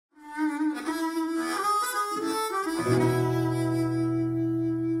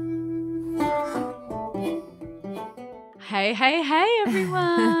Hey,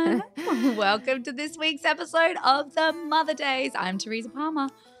 everyone. Welcome to this week's episode of The Mother Days. I'm Teresa Palmer.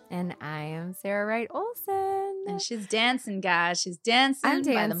 And I am Sarah Wright Olsen. And she's dancing, guys. She's dancing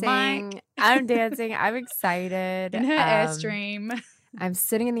by the mic. I'm dancing. I'm excited. In her Airstream. I'm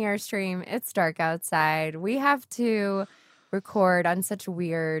sitting in the Airstream. It's dark outside. We have to record on such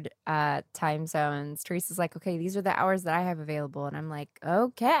weird time zones. Teresa's like, okay, these are the hours that I have available. And I'm like,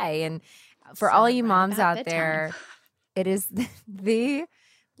 okay. And for all you moms out there, it is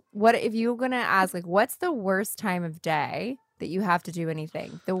what if you're going to ask, like, what's the worst time of day that you have to do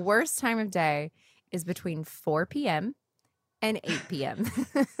anything? The worst time of day is between 4 p.m. and 8 p.m.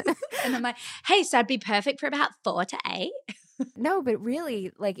 And I'm like, hey, so I'd be perfect for about 4 to 8. No, but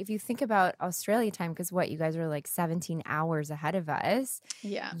really, like, if you think about Australia time, because you guys are like 17 hours ahead of us.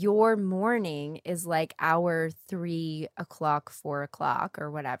 Yeah. Your morning is like our 3 o'clock, 4 o'clock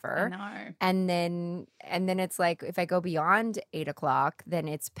or whatever. I know. And then it's like, if I go beyond 8 o'clock, then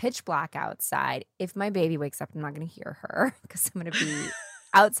it's pitch black outside. If my baby wakes up, I'm not going to hear her because I'm going to be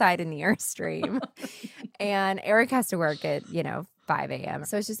outside in the Airstream. And Eric has to work at, 5 a.m.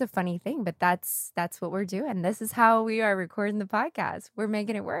 So it's just a funny thing, but that's what we're doing. This is how we are recording the podcast. We're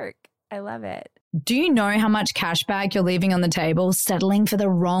making it work. I love it. Do you know how much cash back you're leaving on the table settling for the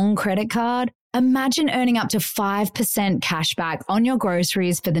wrong credit card? Imagine earning up to 5% cash back on your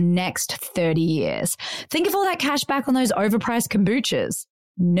groceries for the next 30 years. Think of all that cash back on those overpriced kombuchas.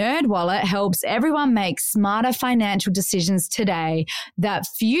 NerdWallet helps everyone make smarter financial decisions today that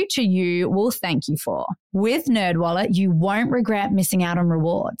future you will thank you for. With NerdWallet, you won't regret missing out on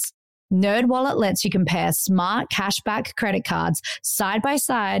rewards. NerdWallet lets you compare smart cashback credit cards side by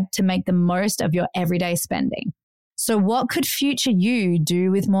side to make the most of your everyday spending. So what could future you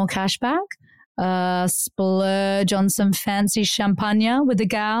do with more cashback? Splurge on some fancy champagne with the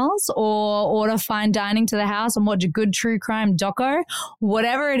gals, or order fine dining to the house and watch a good true crime doco.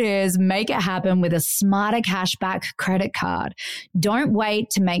 Whatever it is, make it happen with a smarter cashback credit card. Don't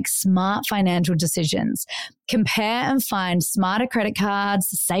wait to make smart financial decisions. Compare and find smarter credit cards,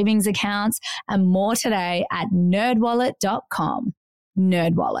 savings accounts, and more today at nerdwallet.com.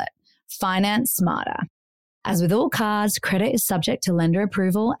 NerdWallet. Finance smarter. As with all cards, credit is subject to lender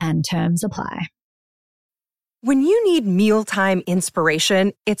approval and terms apply. When you need mealtime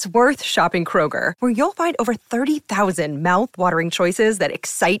inspiration, it's worth shopping Kroger, where you'll find over 30,000 mouth-watering choices that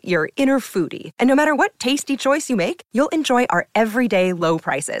excite your inner foodie. And no matter what tasty choice you make, you'll enjoy our everyday low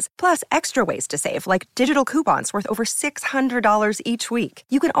prices, plus extra ways to save, like digital coupons worth over $600 each week.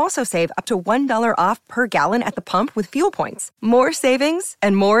 You can also save up to $1 off per gallon at the pump with fuel points. More savings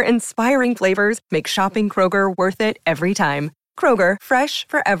and more inspiring flavors make shopping Kroger worth it every time. Kroger, fresh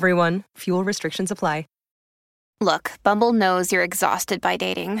for everyone. Fuel restrictions apply. Look, Bumble knows you're exhausted by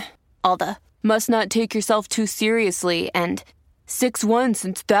dating. All the, must not take yourself too seriously, and 6'1"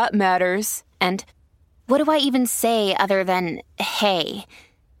 since that matters, and what do I even say other than, hey?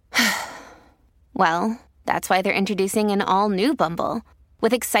 Well, that's why they're introducing an all-new Bumble,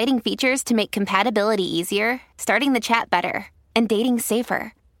 with exciting features to make compatibility easier, starting the chat better, and dating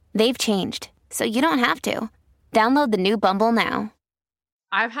safer. They've changed, so you don't have to. Download the new Bumble now.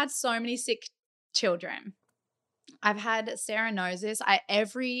 I've had so many sick children. I've had, Sarah knows this,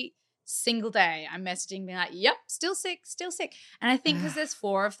 every single day I'm messaging being like, yep, still sick. And I think because there's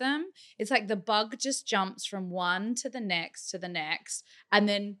 4 of them, it's like the bug just jumps from one to the next, and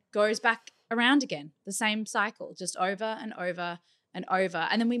then goes back around again. The same cycle, just over and over and over.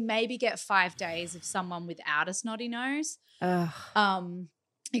 And then we maybe get 5 days of someone without a snotty nose.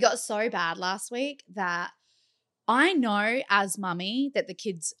 It got so bad last week that I know as mummy that the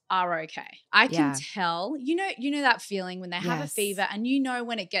kids are okay. I can tell. You know that feeling when they have a fever, and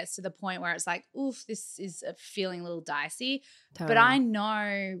when it gets to the point where it's like, oof, this is feeling a little dicey. Totally. But I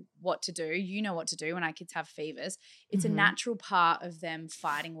know what to do. You know what to do when our kids have fevers. It's a natural part of them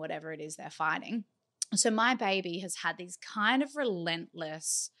fighting whatever it is they're fighting. So my baby has had these kind of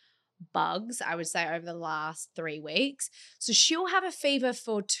relentless bugs, I would say, over the last 3 weeks. So she'll have a fever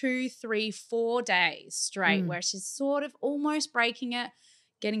for 2, 3, 4 days straight where she's sort of almost breaking it,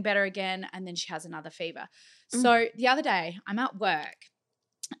 getting better again, and then she has another fever. So the other day I'm at work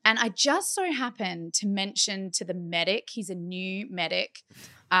and I just so happened to mention to the medic, he's a new medic,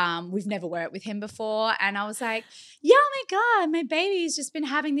 we've never worked with him before, and I was like, yeah, oh my God, my baby's just been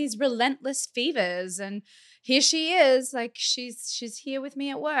having these relentless fevers, and here she is, like she's here with me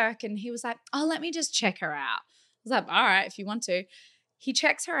at work. And he was like, oh, let me just check her out. I was like, all right, if you want to. He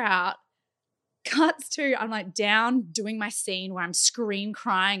checks her out. cuts to, I'm like down doing my scene where I'm scream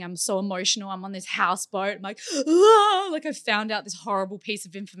crying. I'm so emotional. I'm on this houseboat. I'm like, ah, like I found out this horrible piece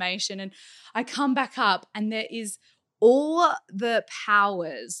of information. And I come back up and there is all the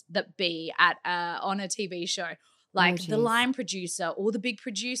powers that be at on a TV show. Like the line producer, all the big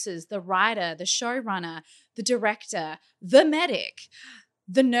producers, the writer, the showrunner, the director, the medic,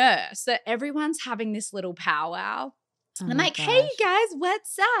 the nurse, that everyone's having this little powwow. And I'm like, hey guys,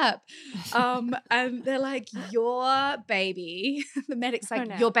 what's up? And they're like, your baby, the medic's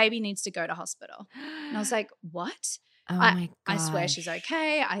like, your baby needs to go to hospital. And I was like, what? I swear she's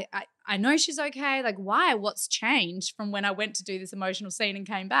okay. I know she's okay. Like, why? What's changed from when I went to do this emotional scene and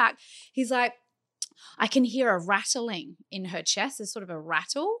came back? He's like, I can hear a rattling in her chest. There's sort of a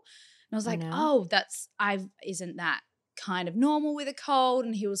rattle. And I was like, isn't that kind of normal with a cold?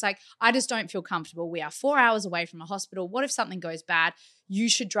 And he was like, I just don't feel comfortable. We are 4 hours away from a hospital. What if something goes bad? You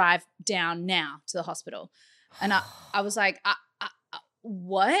should drive down now to the hospital. And I was like,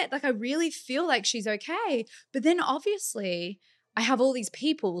 what? Like, I really feel like she's okay. But then obviously I have all these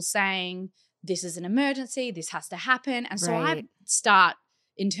people saying this is an emergency. This has to happen. And so I start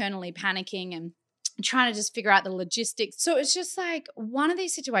internally panicking and trying to just figure out the logistics. So it's just like one of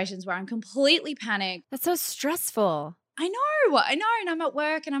these situations where I'm completely panicked. That's so stressful. I know. And I'm at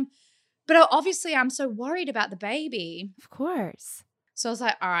work but obviously I'm so worried about the baby. Of course. So I was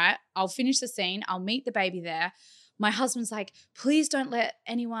like, all right, I'll finish the scene. I'll meet the baby there. My husband's like, please don't let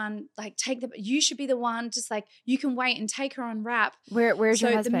anyone like you should be the one, just like you can wait and take her on wrap. Where's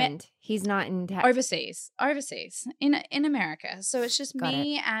your husband? He's not in overseas in America. So it's just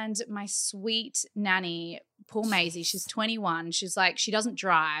me and my sweet nanny, poor Maisie. She's 21. She's like, she doesn't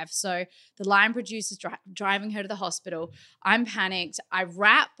drive. So the line producer's driving her to the hospital. I'm panicked. I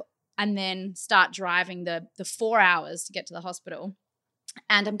wrap and then start driving the 4 hours to get to the hospital.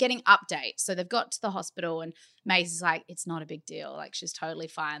 And I'm getting updates. So they've got to the hospital and Maisie's like, it's not a big deal. Like, she's totally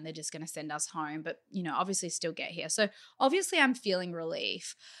fine. They're just going to send us home. But, obviously still get here. So obviously I'm feeling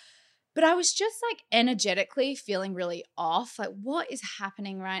relief. But I was just like energetically feeling really off. Like, what is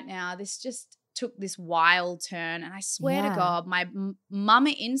happening right now? This just took this wild turn. And I swear to God, my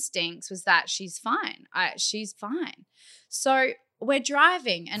mama instincts was that she's fine. She's fine. So we're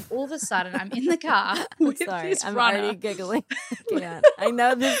driving and all of a sudden I'm in the car with this I'm runner. already giggling. I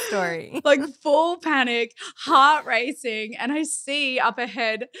know this story. Like full panic, heart racing, and I see up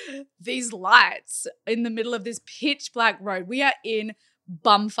ahead these lights in the middle of this pitch black road. We are in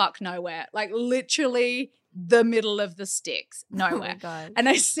bumfuck nowhere, like literally the middle of the sticks, nowhere. Oh my God. And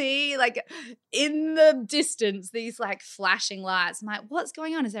I see like in the distance these like flashing lights. I'm like, what's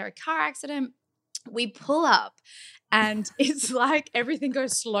going on? Is there a car accident? We pull up and it's like everything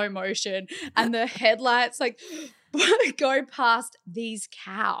goes slow motion and the headlights like go past these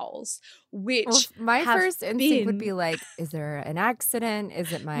cows, which my first instinct would be like, is there an accident?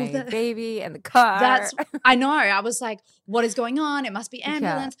 Is it my baby in the car? I know. I was like, what is going on? It must be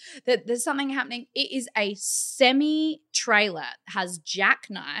ambulance. That there's something happening. It is a semi-trailer, has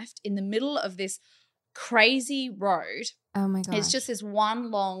jackknifed in the middle of this crazy road. Oh my God. It's just this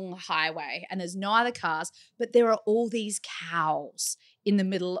one long highway and there's no other cars, but there are all these cows in the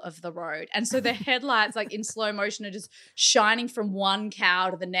middle of the road. And so the headlights like in slow motion are just shining from one cow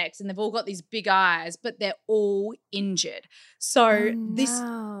to the next and they've all got these big eyes, but they're all injured. So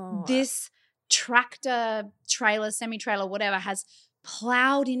this tractor, trailer, semi-trailer, whatever, has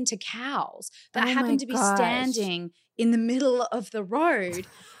plowed into cows that happen to be standing in the middle of the road.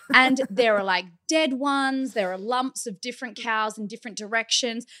 And there are like dead ones. There are lumps of different cows in different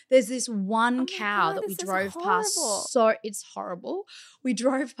directions. There's this one cow that we drove past. So it's horrible. We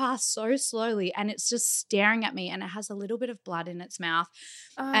drove past so slowly and it's just staring at me and it has a little bit of blood in its mouth.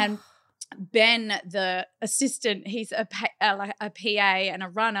 And Ben, the assistant, he's a PA and a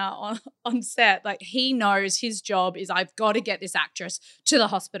runner on set. Like, he knows his job is I've got to get this actress to the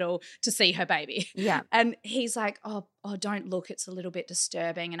hospital to see her baby. Yeah. And he's like, oh, don't look. It's a little bit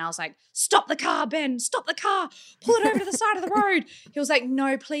disturbing. And I was like, stop the car, Ben. Stop the car. Pull it over to the side of the road. He was like,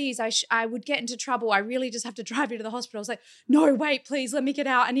 no, please. I would get into trouble. I really just have to drive you to the hospital. I was like, no, wait, please. Let me get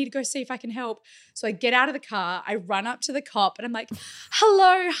out. I need to go see if I can help. So I get out of the car. I run up to the cop and I'm like,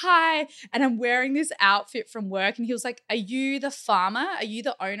 hello, hi. And I'm wearing this outfit from work. And he was like, are you the farmer? Are you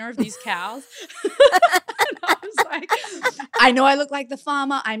the owner of these cows? And I was like, I know I look like the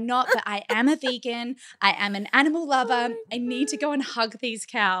farmer. I'm not, but I am a vegan. I am an animal lover. I need to go and hug these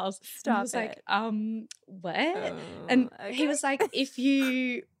cows. Stop and I was it. like, what? And he was like, if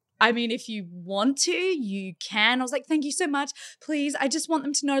you I mean, if you want to, you can. I was like, thank you so much. Please, I just want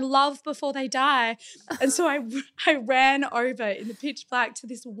them to know love before they die. And so I ran over in the pitch black to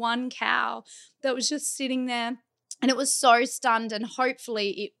this one cow that was just sitting there. And it was so stunned, and hopefully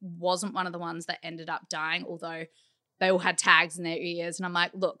it wasn't one of the ones that ended up dying, although they all had tags in their ears. And I'm like,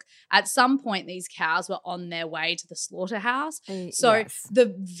 look, at some point these cows were on their way to the slaughterhouse. So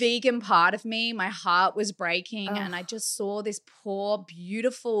the vegan part of me, my heart was breaking, and I just saw this poor,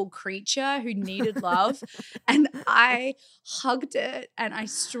 beautiful creature who needed love. And I hugged it and I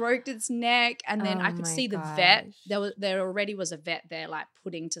stroked its neck, and then I could see the vet. There already was a vet there, like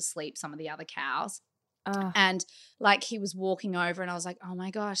putting to sleep some of the other cows. And like he was walking over, and I was like, oh my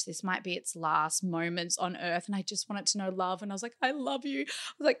gosh, this might be its last moments on earth. And I just wanted to know love. And I was like, I love you.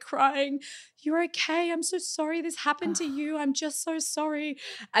 I was like crying. You're okay. I'm so sorry this happened to you. I'm just so sorry.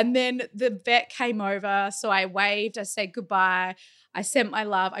 And then the vet came over. So I waved. I said goodbye. I sent my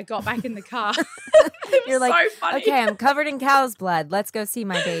love. I got back in the car. You're like, so funny. Okay, I'm covered in cow's blood. Let's go see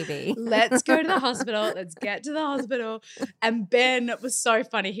my baby. Let's go to the hospital. Let's get to the hospital. And Ben was so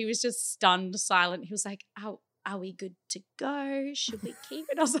funny. He was just stunned, silent. He was like, are we good to go? Should we keep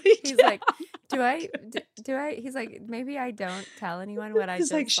it? I was like, he's like, do I? He's like, maybe I don't tell anyone what I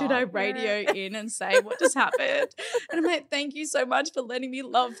just He's like, should I radio in and say what just happened? And I'm like, thank you so much for letting me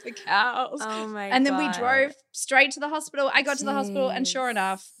love the cows. Oh my God. And then we drove straight to the hospital. I got to the hospital, and sure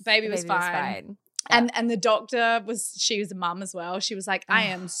enough, baby was fine. And the doctor she was a mum as well. She was like, I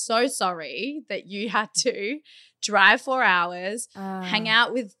am so sorry that you had to drive 4 hours, hang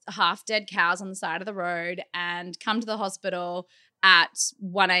out with half dead cows on the side of the road, and come to the hospital at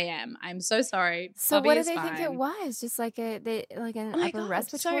 1 a.m. I'm so sorry. So Bobby what do is they fine. think it was? Just like an upper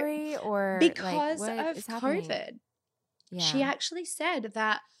respiratory, or because like, what of is happening? COVID. Yeah. She actually said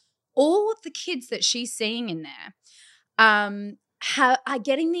that all of the kids that she's seeing in there are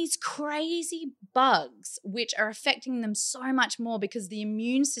getting these crazy bugs, which are affecting them so much more because the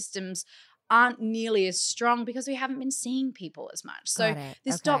immune systems aren't nearly as strong because we haven't been seeing people as much. So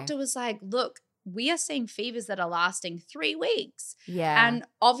this doctor was like, look, we are seeing fevers that are lasting 3 weeks. Yeah. And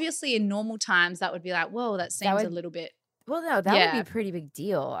obviously in normal times that would be like, whoa, that seems a little bit. Well, no, that would be a pretty big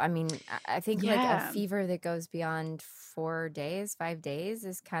deal. I mean, I think like a fever that goes beyond 4 days, 5 days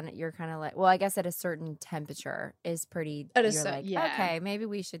is you're kind of like, well, I guess at a certain temperature is pretty, okay, maybe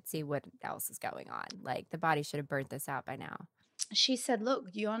we should see what else is going on. Like the body should have burnt this out by now. She said, look,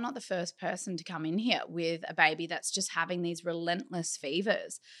 you're not the first person to come in here with a baby that's just having these relentless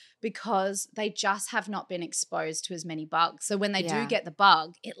fevers because they just have not been exposed to as many bugs. So when they do get the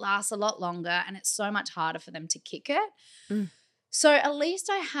bug, it lasts a lot longer and it's so much harder for them to kick it. So at least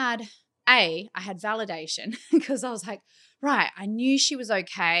I had validation because I was like, right, I knew she was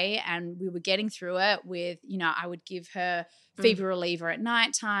okay and we were getting through it with, I would give her fever reliever at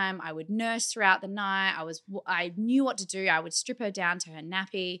nighttime. I would nurse throughout the night. I knew what to do. I would strip her down to her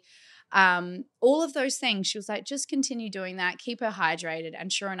nappy. All of those things. She was like, just continue doing that. Keep her hydrated.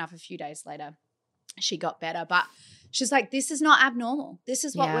 And sure enough, a few days later, she got better. But she's like, this is not abnormal. This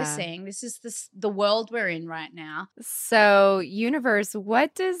is what we're seeing. This is the world we're in right now. So, universe,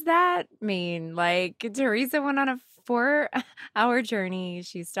 what does that mean? Like, Teresa went on a 4-hour journey.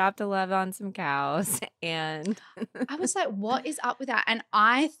 She stopped to love on some cows, and I was like, what is up with that? And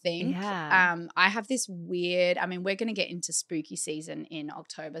I think I have this weird, we're going to get into spooky season in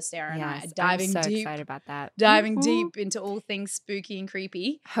October. Sarah and I are diving I'm so deep, excited about that. Diving deep into all things spooky and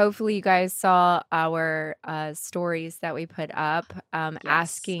creepy. Hopefully you guys saw our stories that we put up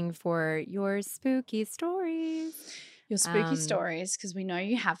asking for your spooky stories. Your spooky stories, because we know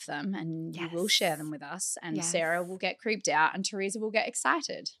you have them and you will share them with us. And Sarah will get creeped out and Teresa will get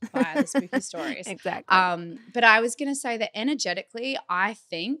excited by the spooky stories. Exactly. But I was going to say that energetically, I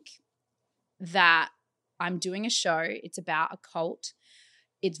think that I'm doing a show. It's about a cult.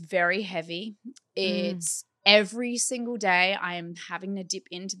 It's very heavy. It's every single day I am having to dip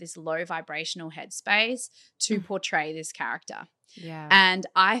into this low vibrational headspace to portray this character. Yeah. And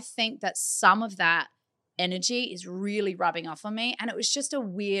I think that some of that energy is really rubbing off on me, and it was just a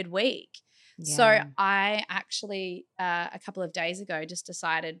weird week. So I actually a couple of days ago just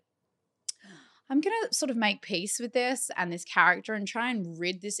decided I'm going to sort of make peace with this and this character and try and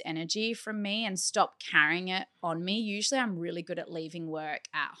rid this energy from me and stop carrying it on me. Usually I'm really good at leaving work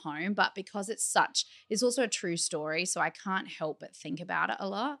at home, but because it's also a true story, so I can't help but think about it a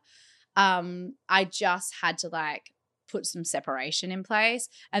lot. I just had to put some separation in place,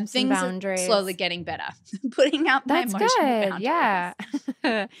 and things are slowly getting better. Putting up my emotional boundaries.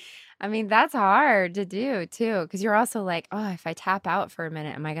 Yeah. I mean, that's hard to do too, because you're also like, oh, if I tap out for a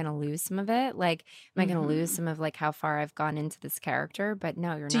minute, am I going to lose some of it? Like, am I going to lose some of like how far I've gone into this character? But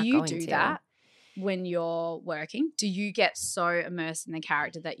no, you're Do not you going do to. that when you're working? Do you get so immersed in the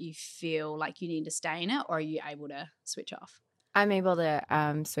character that you feel like you need to stay in it, or are you able to switch off? I'm able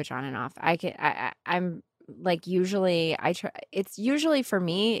to switch on and off. I'm like usually I try. It's usually for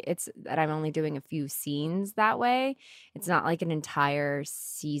me. It's that I'm only doing a few scenes that way. It's not like an entire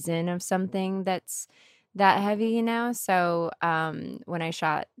season of something that's that heavy, you know. So when I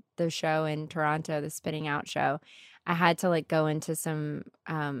shot the show in Toronto, the Spinning Out show, I had to like go into some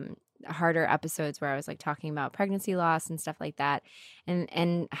harder episodes where I was like talking about pregnancy loss and stuff like that,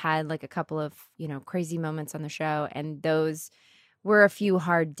 and had like a couple of crazy moments on the show, and those were a few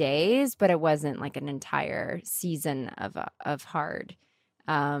hard days, but it wasn't like an entire season of hard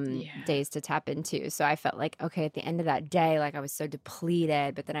days to tap into. So I felt like, okay, at the end of that day, like I was so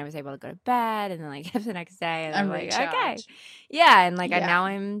depleted, but then I was able to go to bed and then like the next day and I'm like, okay. Yeah. And like now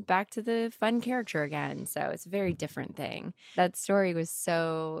I'm back to the fun character again. So it's a very different thing. That story was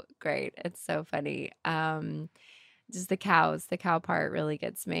so great. It's so funny. Just the cow part really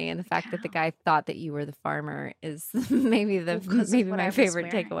gets me, and the fact that the guy thought that you were the farmer is maybe my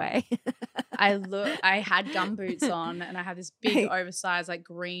favorite takeaway. I had gumboots on, and I had this big oversized like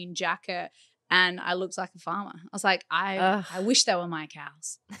green jacket, and I looked like a farmer. I was like, I wish they were my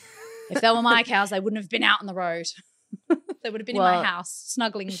cows. If they were my cows, they wouldn't have been out on the road. They would have been in my house,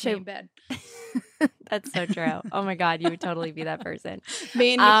 snuggling with me in bed. That's so true. Oh my God, you would totally be that person.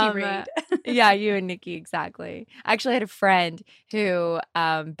 Me and Nikki Reed. Yeah, you and Nikki, exactly. I actually had a friend who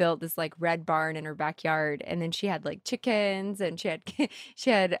built this like red barn in her backyard, and then she had like chickens, and she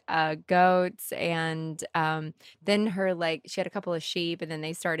had goats, and then she had a couple of sheep, and then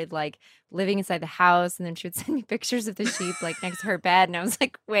they started like living inside the house, and then she would send me pictures of the sheep like next to her bed, and I was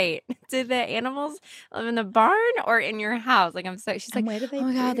like, wait, did the animals live in the barn or in your house? Like she's like, oh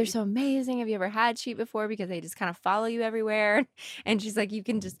my God, they're so amazing. Have you ever had sheep before? Because they just kind of follow you everywhere. And she's like, you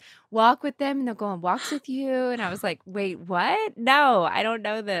can just walk with them and they'll go on walks with you. And I was like, wait, what? No, I don't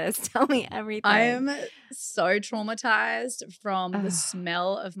know this. Tell me everything. I am so traumatized from the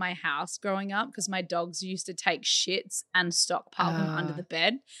smell of my house growing up, because my dogs used to take shits and stockpile them under the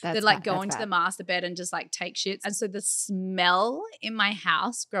bed. They'd like go into the master bed and just like take shits. And so the smell in my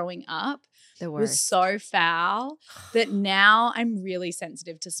house growing up was so foul that now I'm really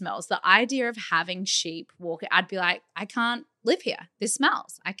sensitive to smells. The idea of having sheep walk, I'd be like, I can't live here. This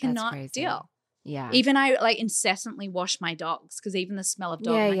smells. I cannot deal. Yeah. Even I like incessantly wash my dogs, because even the smell of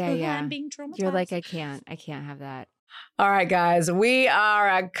dog, I'm being traumatized. You're like, I can't have that. All right, guys, we are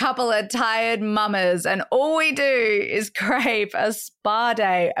a couple of tired mamas, and all we do is crave a spa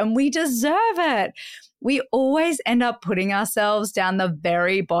day, and we deserve it. We always end up putting ourselves down the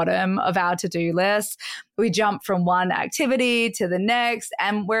very bottom of our to-do list. We jump from one activity to the next,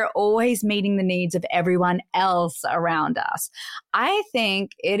 and we're always meeting the needs of everyone else around us. I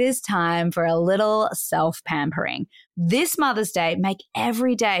think it is time for a little self-pampering. This Mother's Day, make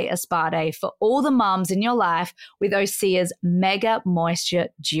every day a spa day for all the mums in your life with Osea's Mega Moisture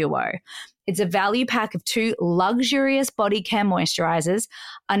Duo. It's a value pack of 2 luxurious body care moisturizers,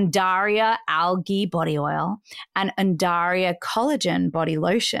 Undaria Algae Body Oil and Undaria Collagen Body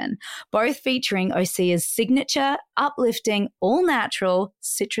Lotion, both featuring Osea's signature, uplifting, all-natural,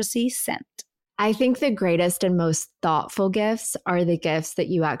 citrusy scent. I think the greatest and most thoughtful gifts are the gifts that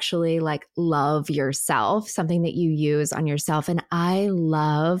you actually like love yourself, something that you use on yourself. And I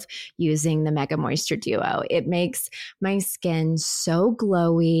love using the Mega Moisture Duo. It makes my skin so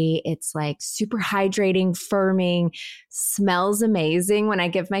glowy. It's like super hydrating, firming, smells amazing. When I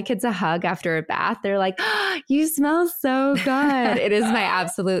give my kids a hug after a bath, they're like, oh, you smell so good. It is my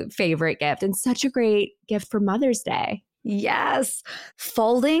absolute favorite gift, and such a great gift for Mother's Day. Yes.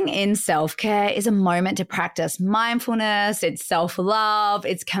 Folding in self-care is a moment to practice mindfulness, it's self-love,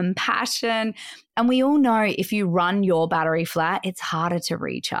 it's compassion. And we all know if you run your battery flat, it's harder to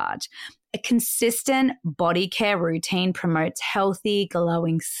recharge. A consistent body care routine promotes healthy,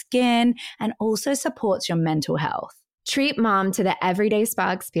 glowing skin and also supports your mental health. Treat mom to the everyday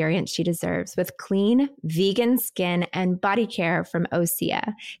spa experience she deserves with clean, vegan skin and body care from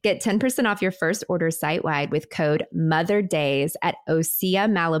Osea. Get 10% off your first order site-wide with code MOTHERDAYS at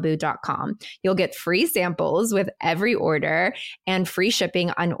OseaMalibu.com. You'll get free samples with every order and free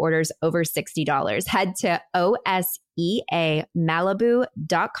shipping on orders over $60. Head to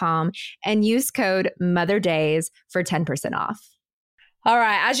OSEAMalibu.com and use code MOTHERDAYS for 10% off. All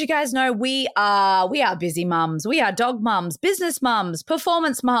right. As you guys know, we are busy mums. We are dog mums, business mums,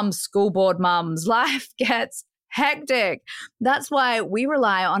 performance mums, school board mums. Life gets hectic. That's why we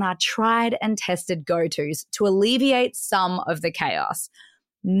rely on our tried and tested go-tos to alleviate some of the chaos.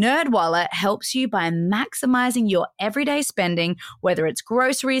 NerdWallet helps you by maximizing your everyday spending, whether it's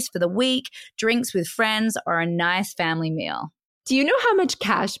groceries for the week, drinks with friends, or a nice family meal. Do you know how much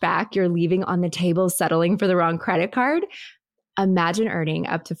cash back you're leaving on the table settling for the wrong credit card? Imagine earning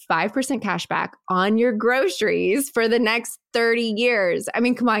up to 5% cash back on your groceries for the next 30 years. I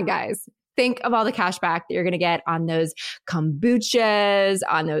mean, come on, guys. Think of all the cash back that you're going to get on those kombuchas,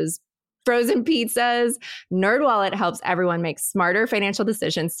 on those frozen pizzas. NerdWallet helps everyone make smarter financial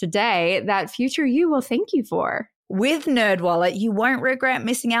decisions today that future you will thank you for. With NerdWallet, you won't regret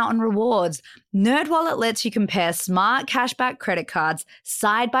missing out on rewards. NerdWallet lets you compare smart cashback credit cards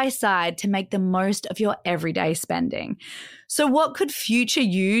side by side to make the most of your everyday spending. So what could future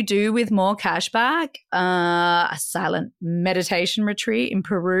you do with more cashback? A silent meditation retreat in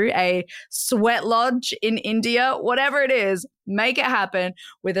Peru, a sweat lodge in India, whatever it is, make it happen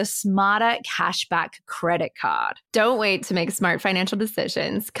with a smarter cashback credit card. Don't wait to make smart financial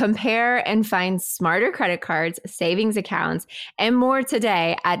decisions. Compare and find smarter credit cards, savings accounts, and more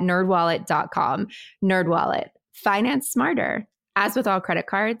today at nerdwallet.com. NerdWallet. Finance smarter. As with all credit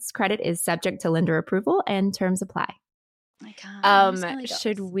cards, credit is subject to lender approval and terms apply. I can't.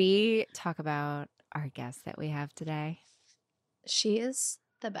 Should we talk about our guest that we have today? She is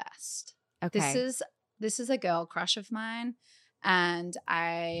the best. Okay. This is a girl crush of mine. And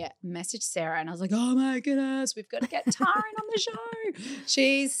I messaged Sarah and I was like, oh my goodness, we've got to get Taryn on the show.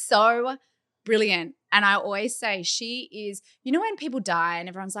 She's so brilliant. And I always say she is, you know, when people die and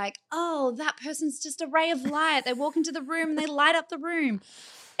everyone's like, oh, that person's just a ray of light. They walk into the room and they light up the room.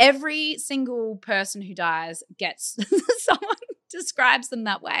 Every single person who dies gets someone describes them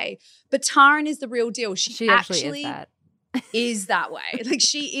that way. But Taryn is the real deal. She actually is that way. Like,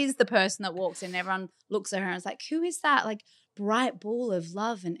 she is the person that walks in and everyone looks at her and is like, who is that? Like, bright ball of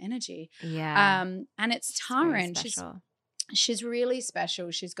love and energy. Yeah. And it's Taryn. She's really special.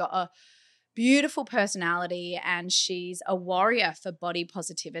 She's got a beautiful personality and she's a warrior for body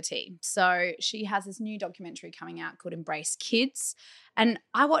positivity. So she has this new documentary coming out called Embrace Kids. And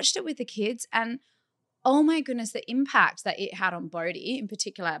I watched it with the kids and oh my goodness, the impact that it had on Bodhi, in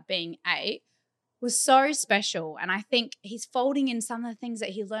particular being 8, was so special. And I think he's folding in some of the things that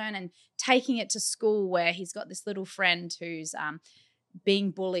he learned and taking it to school where he's got this little friend who's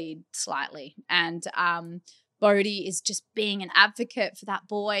being bullied slightly. And Bodhi is just being an advocate for that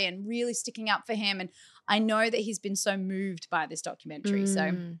boy and really sticking up for him. And I know that he's been so moved by this documentary.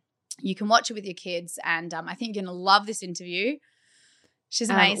 So you can watch it with your kids. And I think you're going to love this interview. She's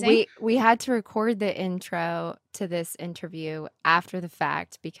amazing. We had to record the intro to this interview after the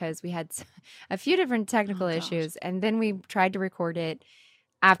fact because we had a few different technical issues. And then we tried to record it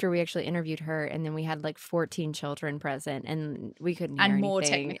after we actually interviewed her. And then we had like 14 children present and we couldn't hear anything. More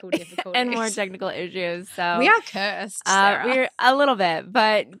technical difficulties. And more technical issues. So we are cursed, Sarah. We're a little bit.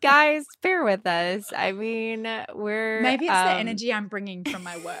 But guys, bear with us. I mean, Maybe it's the energy I'm bringing from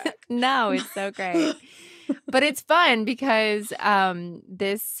my work. No, it's so great. But it's fun because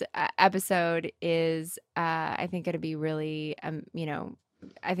this episode is, I think, going to be really,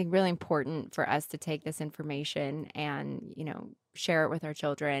 I think really important for us to take this information and, share it with our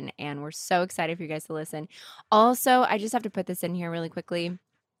children. And we're so excited for you guys to listen. Also, I just have to put this in here really quickly.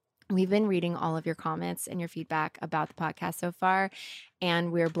 We've been reading all of your comments and your feedback about the podcast so far,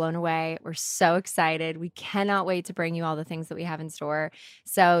 and we're blown away. We're so excited. We cannot wait to bring you all the things that we have in store.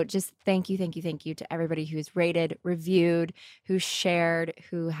 So just thank you to everybody who's rated, reviewed, who shared,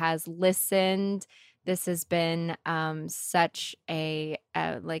 who has listened. This has been such a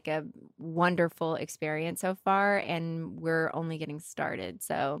wonderful experience so far, and we're only getting started.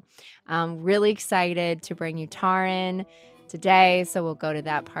 So I'm really excited to bring you Taryn today, so we'll go to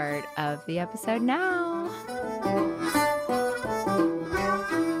that part of the episode now.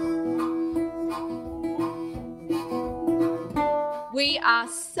 We are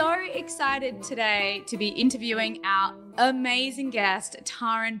so excited today to be interviewing our amazing guest,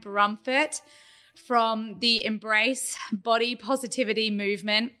 Taryn Brumfitt, from the Embrace Body Positivity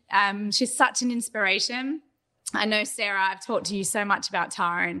movement. She's such an inspiration. I know, Sarah, I've talked to you so much about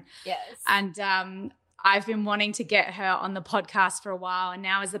Taryn. Yes. And I've been wanting to get her on the podcast for a while, and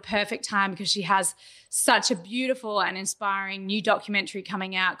now is the perfect time because she has such a beautiful and inspiring new documentary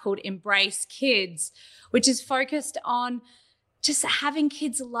coming out called Embrace Kids, which is focused on just having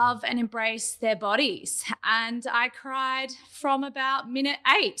kids love and embrace their bodies. And I cried from about minute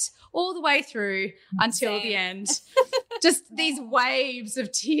 8 all the way through until the end. Just these waves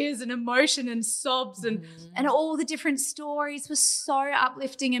of tears and emotion and sobs and all the different stories were so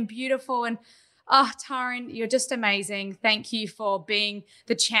uplifting and beautiful. And Oh, Taryn, you're just amazing. Thank you for being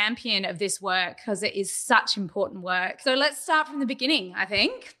the champion of this work, because it is such important work. So let's start from the beginning, I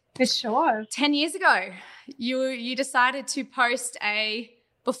think. For sure. 10 years ago, you decided to post a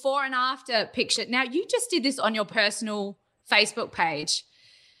before and after picture. Now, you just did this on your personal Facebook page,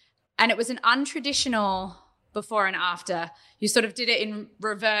 and it was an untraditional before and after. You sort of did it in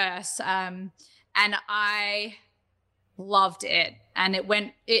reverse, and I loved it. And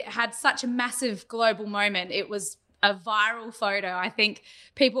it had such a massive global moment. It was a viral photo. I think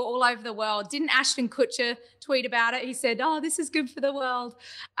people all over the world. Didn't Ashton Kutcher tweet about it? He said, "Oh, this is good for the world."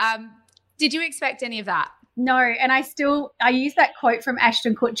 Did you expect any of that? No, and I use that quote from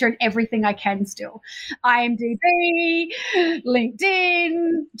Ashton Kutcher in everything I can still. IMDb,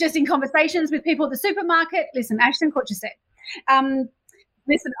 LinkedIn, just in conversations with people at the supermarket. Listen, Ashton Kutcher said,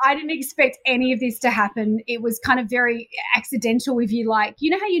 listen, I didn't expect any of this to happen. It was kind of very accidental, if you like.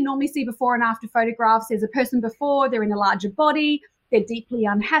 You know how you normally see before and after photographs? There's a person before, they're in a larger body, they're deeply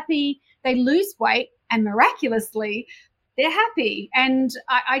unhappy, they lose weight, and miraculously, they're happy. And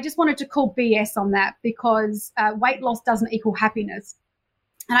I just wanted to call BS on that, because weight loss doesn't equal happiness.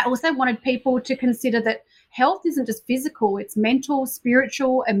 And I also wanted people to consider that health isn't just physical, it's mental,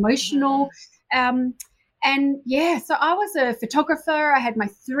 spiritual, emotional. And yeah, so I was a photographer. I had my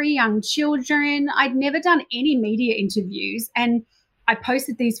 3 young children. I'd never done any media interviews. And I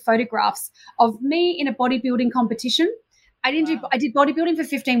posted these photographs of me in a bodybuilding competition. I did bodybuilding for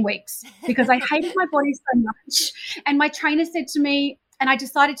 15 weeks because I hated my body so much. And my trainer said to me, and I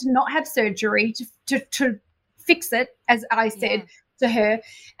decided to not have surgery to fix it, as I said to her.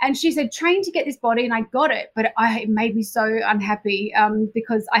 And she said, train to get this body, and I got it. But it made me so unhappy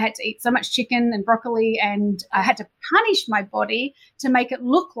because I had to eat so much chicken and broccoli, and I had to punish my body to make it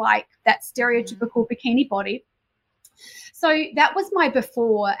look like that stereotypical bikini body. So that was my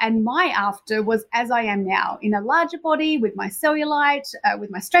before, and my after was as I am now, in a larger body with my cellulite,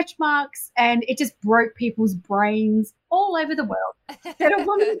 with my stretch marks, and it just broke people's brains all over the world that a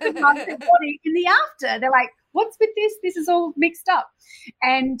woman could love their body in the after. They're like, what's with this? This is all mixed up.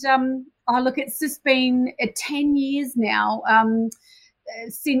 And look, it's just been 10 years now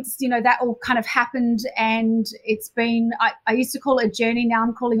since, that all kind of happened, and it's been, I used to call it a journey. Now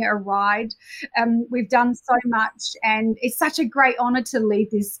I'm calling it a ride. We've done so much, and it's such a great honor to lead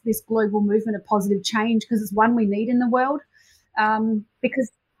this global movement of positive change, because it's one we need in the world,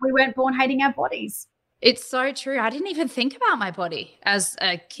 because we weren't born hating our bodies. It's so true. I didn't even think about my body as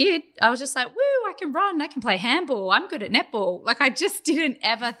a kid. I was just like, woo, I can run, I can play handball, I'm good at netball. Like, I just didn't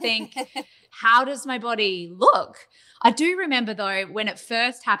ever think, how does my body look? I do remember, though, when it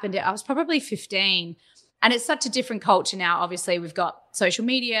first happened, I was probably 15, and it's such a different culture now. Obviously, we've got social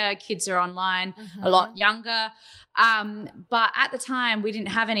media, kids are online a lot younger. But at the time, we didn't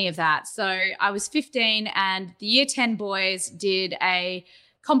have any of that. So I was 15, and the year 10 boys did a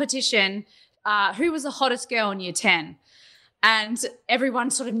competition, who was the hottest girl in year 10. And everyone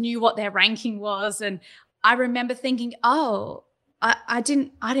sort of knew what their ranking was. And I remember thinking, I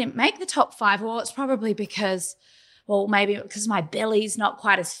didn't make the top 5. Well, it's probably because, maybe because my belly's not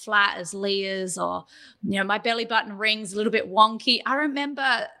quite as flat as Leah's, or, my belly button ring's a little bit wonky. I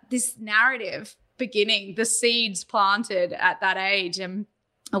remember this narrative beginning, the seeds planted at that age. And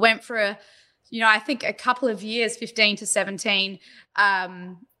I went for I think a couple of years, 15 to 17,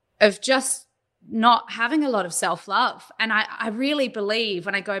 of just not having a lot of self-love. And I really believe,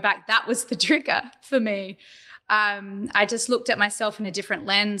 when I go back, that was the trigger for me. I just looked at myself in a different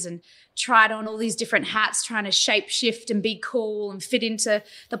lens and tried on all these different hats, trying to shape shift and be cool and fit into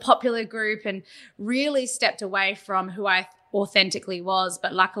the popular group, and really stepped away from who I authentically was.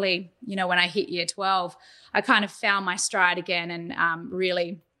 But luckily, when I hit year 12, I kind of found my stride again, and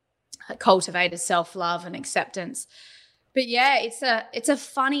really cultivated self-love and acceptance. But yeah, it's a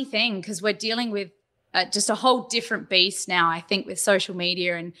funny thing, because we're dealing with just a whole different beast now, I think, with social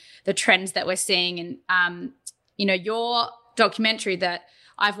media and the trends that we're seeing. And, your documentary that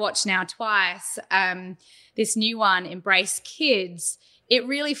I've watched now twice, this new one, Embrace Kids, it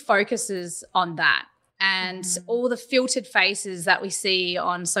really focuses on that, and all the filtered faces that we see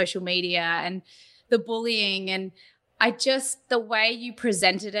on social media, and the bullying, and the way you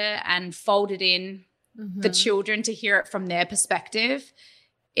presented it and folded in the children to hear it from their perspective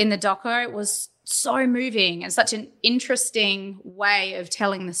in the doco was so moving, and such an interesting way of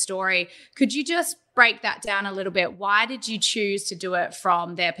telling the story. Could you just break that down a little bit? Why did you choose to do it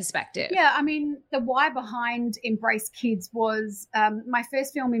from their perspective? Yeah, I mean, the why behind Embrace Kids was my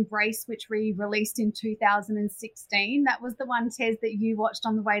first film, Embrace, which we released in 2016. That was the one, Tez, that you watched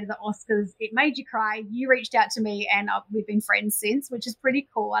on the way to the Oscars. It made you cry. You reached out to me, and we've been friends since, which is pretty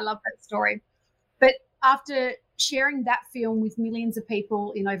cool. I love that story. after sharing that film with millions of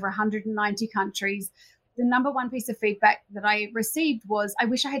people in over 190 countries, the number one piece of feedback that I received was, I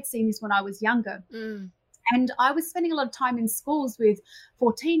wish I had seen this when I was younger. And I was spending a lot of time in schools with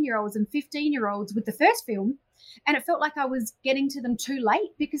 14-year-olds and 15-year-olds with the first film, and it felt like I was getting to them too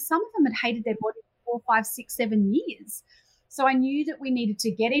late because some of them had hated their body for 4, 5, 6, 7 years. So I knew that we needed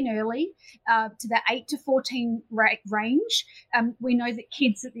to get in early to the 8 to 14 range. We know that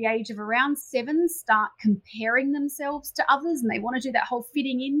kids at the age of around 7 start comparing themselves to others, and they want to do that whole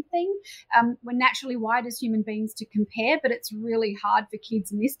fitting in thing. We're naturally wired as human beings to compare, but it's really hard for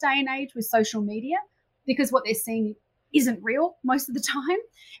kids in this day and age with social media because what they're seeing isn't real most of the time.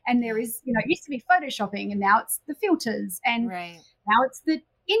 And there is, it used to be photoshopping, and now it's the filters, and now it's the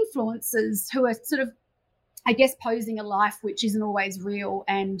influencers who are sort of, I guess, posing a life which isn't always real.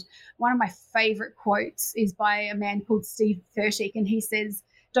 And one of my favorite quotes is by a man called Steve Furtick, and he says,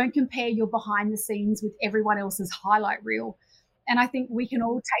 don't compare your behind the scenes with everyone else's highlight reel. And I think we can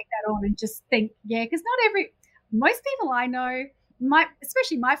all take that on and just think, because most people I know,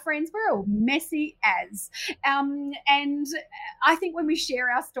 especially my friends, we're all messy as. And I think when we share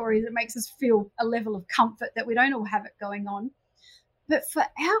our stories, it makes us feel a level of comfort that we don't all have it going on. But for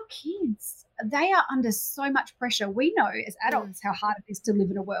our kids, they are under so much pressure. We know as adults how hard it is to live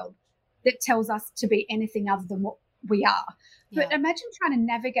in a world that tells us to be anything other than what we are. But imagine trying to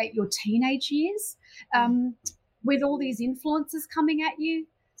navigate your teenage years with all these influences coming at you.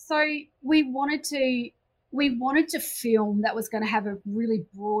 So we wanted to film that was going to have a really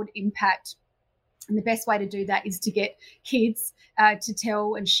broad impact. And the best way to do that is to get kids to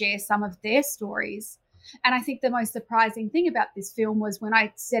tell and share some of their stories. And I think the most surprising thing about this film was when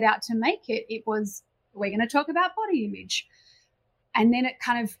I set out to make it, it was, we're going to talk about body image. And then it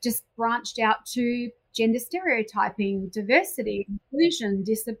kind of just branched out to gender stereotyping, diversity, inclusion,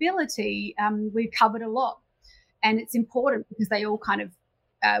 disability. We covered a lot. And it's important because they all kind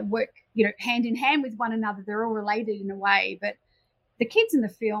of work, hand in hand with one another. They're all related in a way. But the kids in the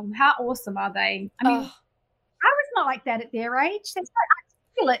film, how awesome are they? I mean, I was not like that at their age. They're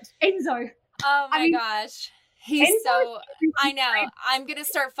so articulate. Enzo. Oh my gosh. He's I know. I'm going to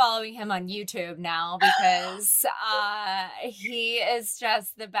start following him on YouTube now because he is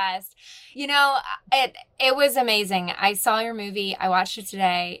just the best. It was amazing. I saw your movie. I watched it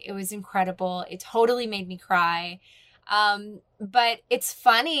today. It was incredible. It totally made me cry. But it's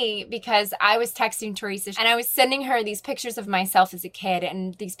funny because I was texting Teresa and I was sending her these pictures of myself as a kid.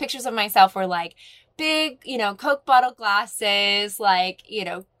 And these pictures of myself were like big, Coke bottle glasses, like,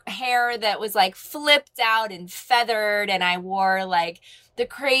 hair that was like flipped out and feathered, and I wore like the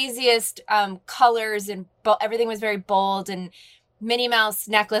craziest colors, and everything was very bold, and Minnie Mouse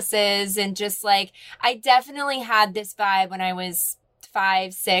necklaces, and just like I definitely had this vibe when I was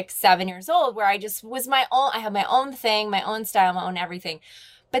 5, 6, 7 years old, where I just was my own. I had my own thing, my own style, my own everything.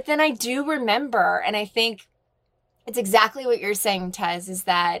 But then I do remember, and I think it's exactly what you're saying, Tez, is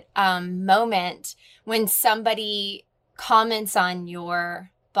that moment when somebody comments on your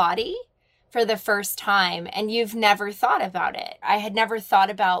body for the first time and you've never thought about it. I had never thought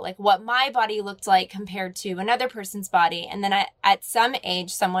about like what my body looked like compared to another person's body. And then at some age,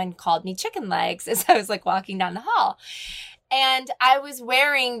 someone called me chicken legs as I was like walking down the hall. And I was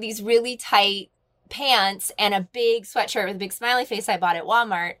wearing these really tight pants and a big sweatshirt with a big smiley face I bought at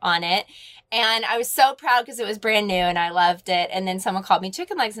Walmart on it. And I was so proud because it was brand new and I loved it. And then someone called me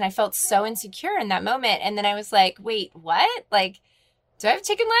chicken legs and I felt so insecure in that moment. And then I was like, wait, what? Like, do I have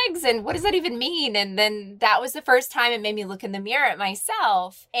chicken legs? And what does that even mean? And then that was the first time it made me look in the mirror at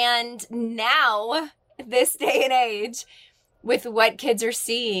myself. And now, this day and age, with what kids are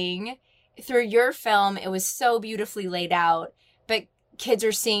seeing through your film, it was so beautifully laid out. But kids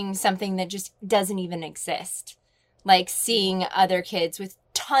are seeing something that just doesn't even exist. Like seeing other kids with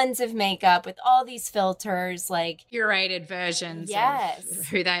tons of makeup, with all these filters, like curated versions of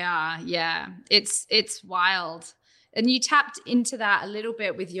who they are. Yeah, it's wild. And you tapped into that a little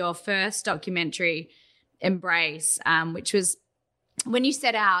bit with your first documentary, Embrace, which was when you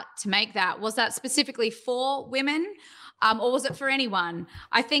set out to make that, was that specifically for women or was it for anyone?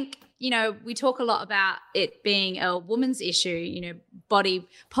 I think, we talk a lot about it being a woman's issue, body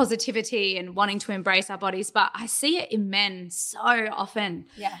positivity and wanting to embrace our bodies, but I see it in men so often.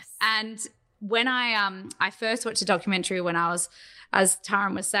 Yes. And when I first watched a documentary when I was, as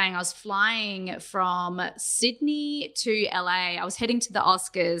Taryn was saying, I was flying from Sydney to LA. I was heading to the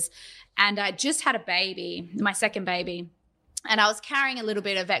Oscars and I just had a baby, my second baby. And I was carrying a little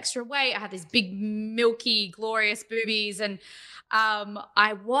bit of extra weight. I had these big, milky, glorious boobies. And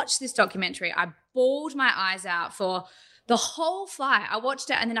I watched this documentary. I bawled my eyes out for the whole flight, I watched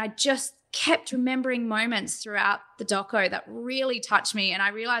it, and then I just kept remembering moments throughout the doco that really touched me. And I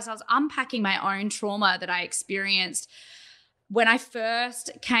realized I was unpacking my own trauma that I experienced when I first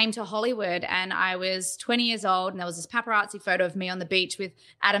came to Hollywood, and I was 20 years old, and there was this paparazzi photo of me on the beach with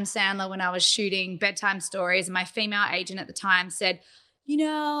Adam Sandler when I was shooting Bedtime Stories. And my female agent at the time said, you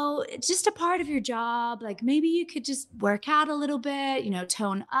know, it's just a part of your job. Like, maybe you could just work out a little bit, you know,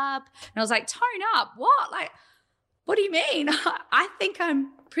 tone up. And I was like, tone up? What? Like, what do you mean? I think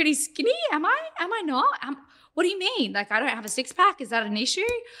I'm pretty skinny. Am I not? What do you mean? Like, I don't have a six pack. Is that an issue?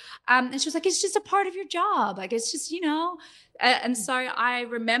 And she was like, it's just a part of your job. Like, it's just, you know. And so I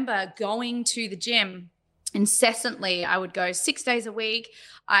remember going to the gym incessantly. I would go 6 days a week.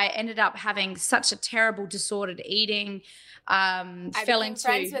 I ended up having such a terrible disordered eating. I became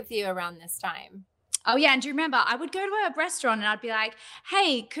friends with you around this time. Oh, yeah. And do you remember I would go to a restaurant and I'd be like,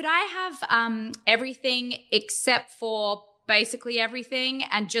 hey, could I have everything except for basically everything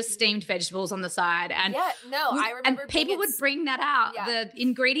and just steamed vegetables on the side? And I remember. And people would bring that out, the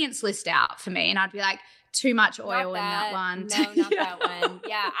ingredients list out for me. And I'd be like, too much oil in that one. No, not that one.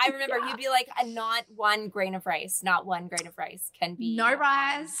 Yeah. I remember you'd be like, not 1 grain of rice. Not 1 grain of rice can be. No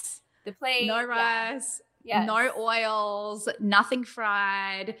rice. The plate. No rice. Yes. No oils. Nothing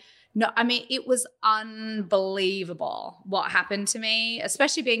fried. No, I mean, it was unbelievable what happened to me,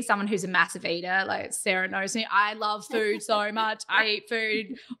 especially being someone who's a massive eater. Like Sarah knows me. I love food so much. I eat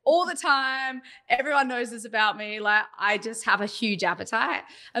food all the time. Everyone knows this about me. Like, I just have a huge appetite.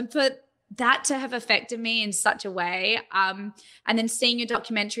 And for that to have affected me in such a way, and then seeing your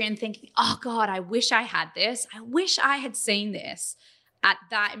documentary and thinking, oh God, I wish I had this. I wish I had seen this at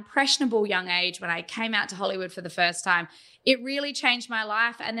that impressionable young age when I came out to Hollywood for the first time. It really changed my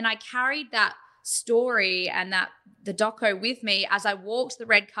life. And then I carried that story and the doco with me as I walked the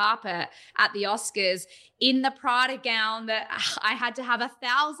red carpet at the Oscars in the Prada gown that I had to have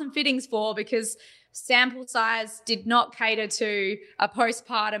 1,000 fittings for because sample size did not cater to a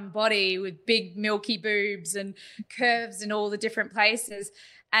postpartum body with big milky boobs and curves in all the different places.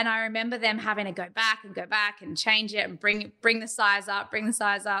 And I remember them having to go back and change it and bring the size up.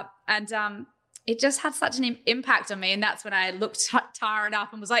 And it just had such an impact on me. And that's when I looked Taryn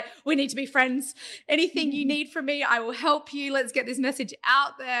up and was like, we need to be friends. Anything you need from me, I will help you. Let's get this message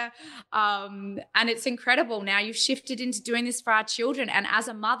out there. And it's incredible. Now you've shifted into doing this for our children. And as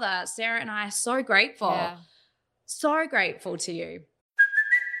a mother, Sarah and I are so grateful. Yeah. So grateful to you.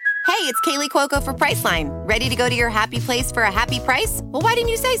 Hey, it's Kaylee Cuoco for Priceline. Ready to go to your happy place for a happy price? Well, why didn't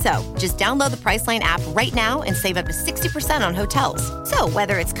you say so? Just download the Priceline app right now and save up to 60% on hotels. So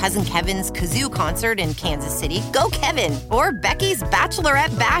whether it's Cousin Kevin's Kazoo Concert in Kansas City, go Kevin, or Becky's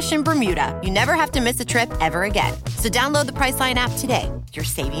Bachelorette Bash in Bermuda, you never have to miss a trip ever again. So download the Priceline app today. Your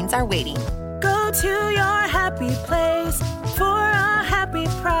savings are waiting. Go to your happy place for a happy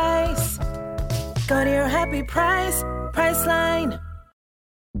price. Go to your happy price, Priceline.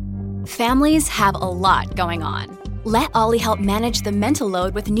 Families have a lot going on. Let Ollie help manage the mental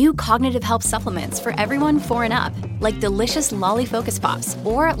load with new cognitive help supplements for everyone 4 and up, like delicious Lolly Focus Pops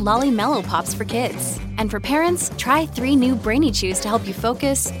or Lolly Mellow Pops for kids. And for parents, try 3 new Brainy Chews to help you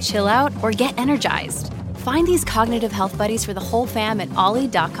focus, chill out, or get energized. Find these cognitive health buddies for the whole fam at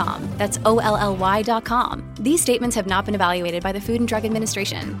ollie.com. That's OLLY.com. These statements have not been evaluated by the Food and Drug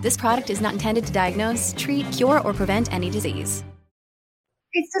Administration. This product is not intended to diagnose, treat, cure, or prevent any disease.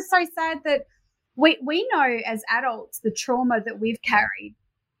 It's just so sad that we know as adults the trauma that we've carried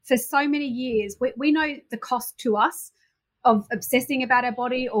for so many years. We know the cost to us of obsessing about our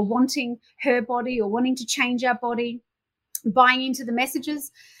body or wanting her body or wanting to change our body, buying into the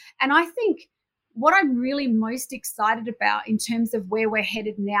messages. And I think what I'm really most excited about in terms of where we're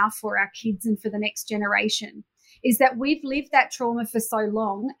headed now for our kids and for the next generation is that we've lived that trauma for so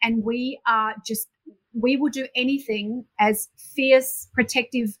long, and we will do anything as fierce,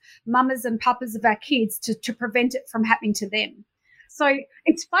 protective mamas and papas of our kids to prevent it from happening to them. So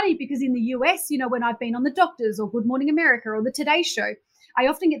it's funny because in the US, you know, when I've been on The Doctors or Good Morning America or The Today Show, I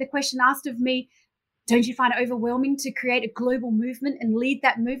often get the question asked of me, don't you find it overwhelming to create a global movement and lead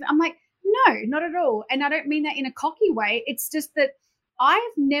that movement? I'm like, no, not at all. And I don't mean that in a cocky way. It's just that I've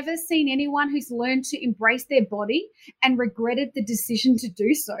never seen anyone who's learned to embrace their body and regretted the decision to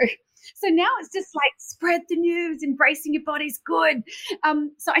do so. So now it's just like spread the news, embracing your body's good.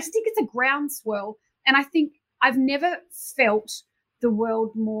 So I just think it's a groundswell. And I think I've never felt the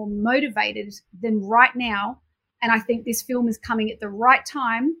world more motivated than right now. And I think this film is coming at the right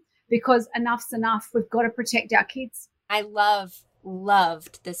time because enough's enough. We've got to protect our kids. I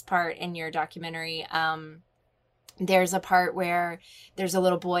loved this part in your documentary there's a part where there's a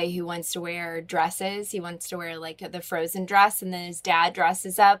little boy who wants to wear dresses. He wants to wear like the Frozen dress, and then his dad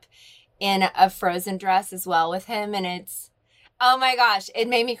dresses up in a Frozen dress as well with him. And it's, oh my gosh, it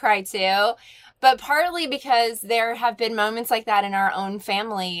made me cry too. But partly because there have been moments like that in our own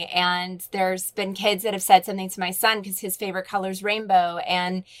family. And there's been kids that have said something to my son because his favorite color is rainbow.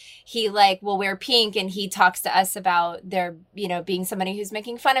 And he like will wear pink, and he talks to us about there, you know, being somebody who's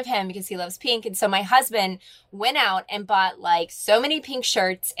making fun of him because he loves pink. And so my husband went out and bought like so many pink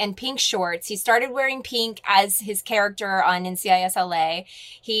shirts and pink shorts. He started wearing pink as his character on NCIS LA.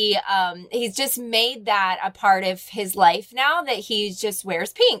 He's just made that a part of his life now, that he just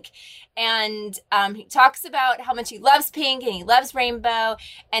wears pink. And he talks about how much he loves pink and he loves rainbow,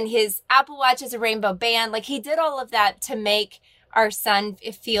 and his Apple Watch is a rainbow band. Like, he did all of that to make our son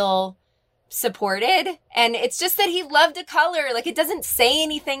feel supported. And it's just that he loved a color. Like, it doesn't say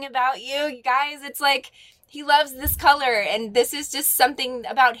anything about you guys. It's like, he loves this color, and this is just something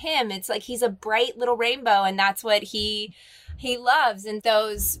about him. It's like he's a bright little rainbow, and that's what he loves. And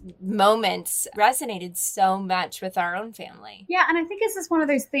those moments resonated so much with our own family. Yeah, and I think this is one of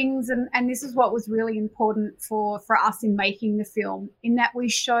those things, and this is what was really important for us in making the film, in that we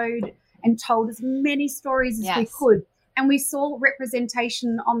showed and told as many stories as we could. And we saw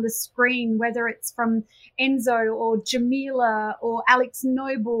representation on the screen, whether it's from Enzo or Jamila or Alex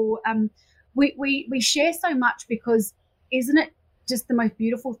Noble. We share so much because isn't it just the most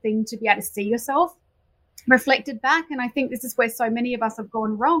beautiful thing to be able to see yourself reflected back? And I think this is where so many of us have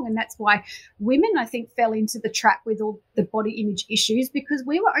gone wrong, and that's why women, I think, fell into the trap with all the body image issues, because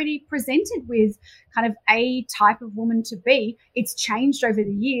we were only presented with kind of a type of woman to be. It's changed over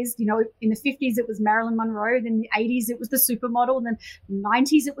the years. You know, in the 50s it was Marilyn Monroe, then in the 80s it was the supermodel, then the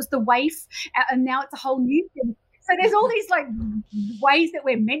 90s it was the waif, and now it's a whole new thing. So there's all these like ways that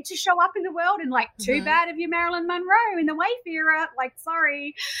we're meant to show up in the world, and like too bad of you, Marilyn Monroe in the waif era, like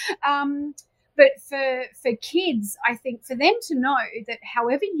sorry. But for kids, I think for them to know that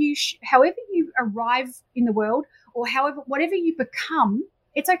however you arrive in the world, or whatever you become,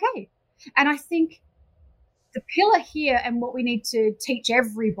 it's okay. And I think the pillar here, and what we need to teach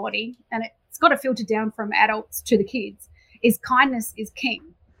everybody, and it's got to filter down from adults to the kids, is kindness is king.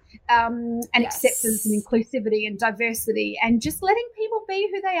 And acceptance and inclusivity and diversity, and just letting people be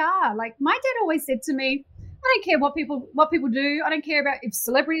who they are. Like, my dad always said to me, I don't care what people do. I don't care about if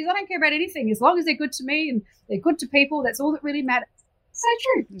celebrities. I don't care about anything. As long as they're good to me and they're good to people, that's all that really matters. So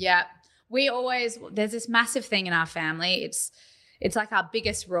true. Yeah. There's this massive thing in our family. It's like our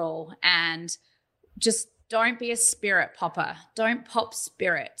biggest rule, and just don't be a spirit popper. Don't pop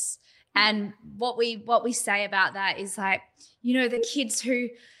spirits. And what we say about that is, like, you know, the kids who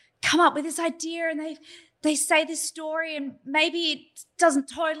come up with this idea and they say this story, and maybe it doesn't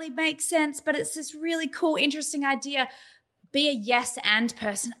totally make sense, but it's this really cool, interesting idea. Be a yes and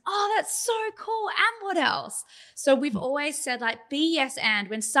person. Oh, that's so cool. And what else? So we've always said, like, be yes and.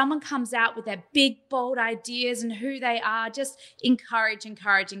 When someone comes out with their big, bold ideas and who they are, just encourage.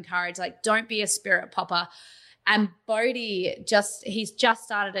 Like, don't be a spirit popper. And Bodhi he's just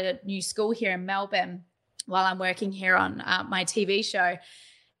started a new school here in Melbourne while I'm working here on my TV show.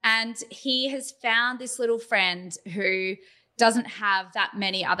 And he has found this little friend who doesn't have that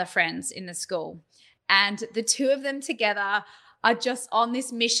many other friends in the school. And the two of them together are just on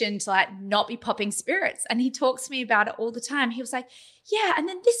this mission to, like, not be popping spirits. And he talks to me about it all the time. He was like, yeah, and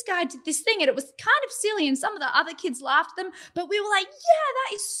then this guy did this thing and it was kind of silly and some of the other kids laughed at them, but we were like, yeah,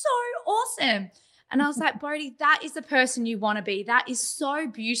 that is so awesome. And I was like, Bodhi, that is the person you want to be. That is so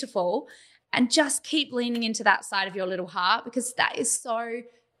beautiful. And just keep leaning into that side of your little heart, because that is so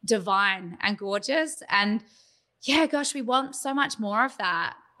divine and gorgeous. And yeah, gosh, we want so much more of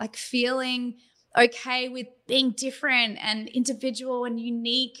that, like feeling okay with being different and individual and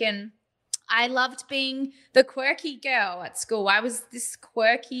unique. And I loved being the quirky girl at school. I was this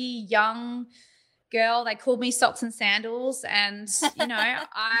quirky young girl. They called me Socks and Sandals, and you know,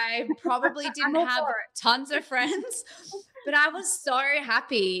 I probably didn't have tons of friends, but I was so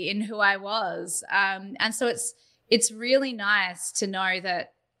happy in who I was. And so it's really nice to know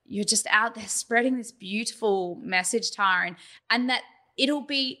that you're just out there spreading this beautiful message, Taryn, and that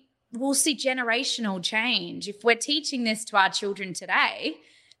we'll see generational change. If we're teaching this to our children today,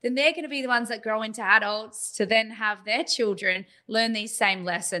 then they're going to be the ones that grow into adults to then have their children learn these same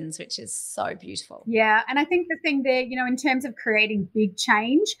lessons, which is so beautiful. Yeah, and I think the thing there, you know, in terms of creating big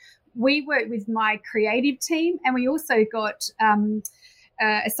change, we work with my creative team, and we also got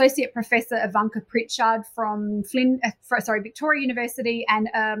Associate Professor Ivanka Pritchard from Victoria University,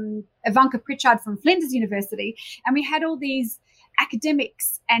 and Ivanka Pritchard from Flinders University. And we had all these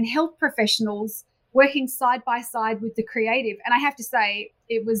academics and health professionals working side by side with the creative. And I have to say,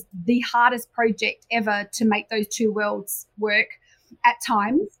 it was the hardest project ever to make those two worlds work at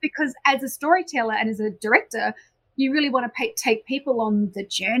times, because as a storyteller and as a director, you really want to take people on the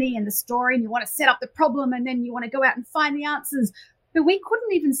journey and the story, and you want to set up the problem, and then you want to go out and find the answers. But we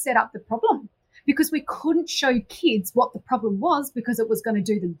couldn't even set up the problem because we couldn't show kids what the problem was, because it was going to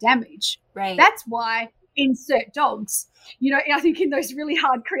do them damage. Right. That's why insert dogs. You know, I think in those really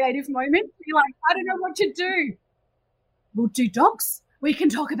hard creative moments, you're like, I don't know what to do. We'll do dogs. We can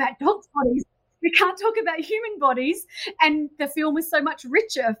talk about dogs' bodies. We can't talk about human bodies. And the film is so much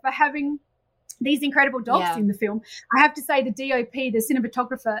richer for having these incredible dogs in the film. I have to say, the DOP, the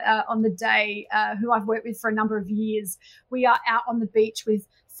cinematographer on the day, who I've worked with for a number of years, we are out on the beach with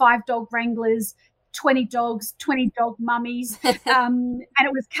 5 dog wranglers, 20 dogs, 20 dog mummies, and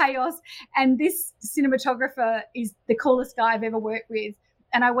it was chaos. And this cinematographer is the coolest guy I've ever worked with.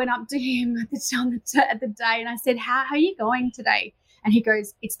 And I went up to him at the day and I said, how are you going today? And he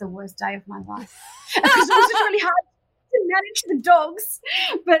goes, it's the worst day of my life. Because it was just really hard to manage the dogs.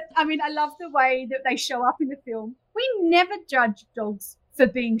 But, I mean, I love the way that they show up in the film. We never judge dogs for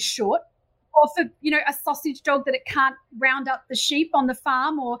being short, or for, you know, a sausage dog that it can't round up the sheep on the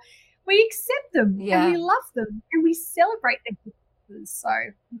farm, or we accept them and we love them and we celebrate their differences. So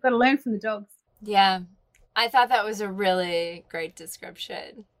we've got to learn from the dogs. Yeah. I thought that was a really great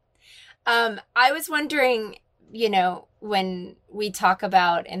description. I was wondering, you know, when we talk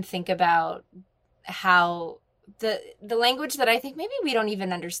about and think about how the language that I think maybe we don't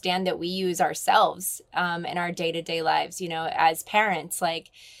even understand that we use ourselves in our day-to-day lives, you know, as parents,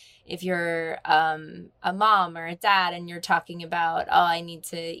 like if you're a mom or a dad and you're talking about, oh, I need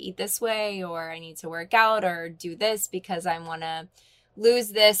to eat this way, or I need to work out or do this because I want to lose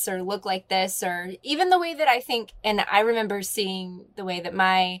this or look like this, or even the way that I think, and I remember seeing the way that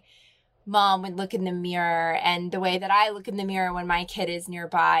my mom would look in the mirror and the way that I look in the mirror when my kid is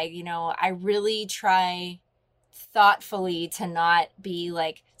nearby. You know, I really try thoughtfully to not be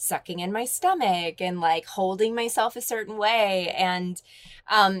like sucking in my stomach and like holding myself a certain way. And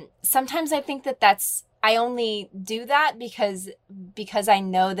sometimes I think that I only do that because I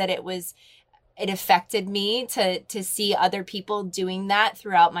know that it affected me to see other people doing that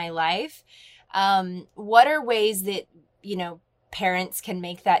throughout my life. What are ways that, you know, parents can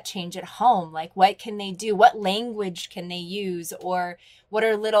make that change at home? Like, what can they do? What language can they use? Or what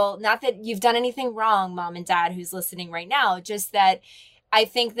are not that you've done anything wrong, mom and dad who's listening right now, just that I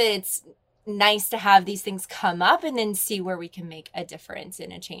think that it's nice to have these things come up and then see where we can make a difference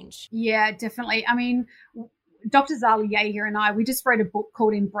and a change. Yeah, definitely. I mean, Dr. Zali Yeager and I, we just wrote a book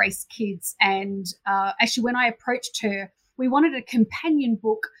called Embrace Kids. And actually, when I approached her, we wanted a companion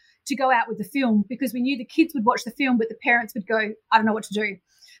book to go out with the film, because we knew the kids would watch the film, but the parents would go, I don't know what to do.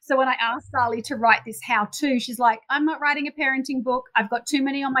 So when I asked Zali to write this how-to, she's like, I'm not writing a parenting book. I've got too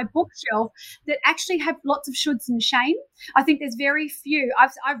many on my bookshelf that actually have lots of shoulds and shame. I think there's very few.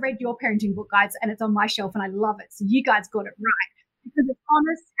 I've read your parenting book, guys, and it's on my shelf and I love it. So you guys got it right, because it's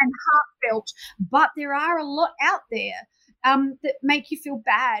honest and heartfelt. But there are a lot out there that make you feel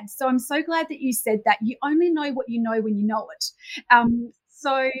bad. So I'm so glad that you said that. You only know what you know when you know it.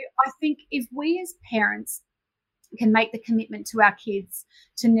 So I think if we as parents can make the commitment to our kids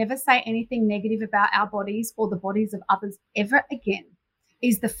to never say anything negative about our bodies or the bodies of others ever again,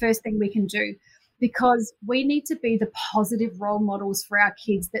 is the first thing we can do, because we need to be the positive role models for our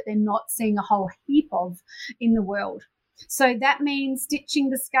kids that they're not seeing a whole heap of in the world. So that means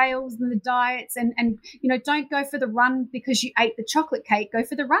ditching the scales and the diets, and you know, don't go for the run because you ate the chocolate cake. Go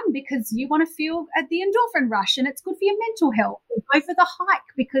for the run because you want to feel at the endorphin rush and it's good for your mental health. Or go for the hike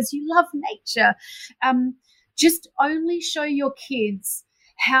because you love nature. Just only show your kids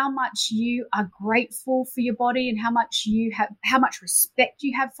how much you are grateful for your body and how much respect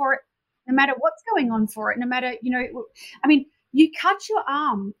you have for it, no matter what's going on for it, no matter, you know, I mean, you cut your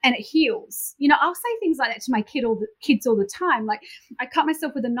arm and it heals. You know, I'll say things like that to my kids all the time. Like, I cut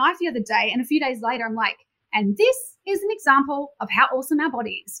myself with a knife the other day, and a few days later I'm like, and this is an example of how awesome our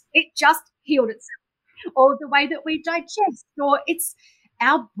body is. It just healed itself. Or the way that we digest, or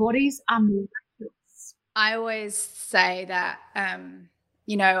our bodies are miraculous. I always say that,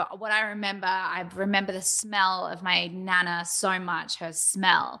 you know, what I remember the smell of my Nana so much, her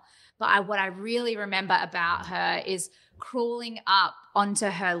smell. But what I really remember about her is crawling up onto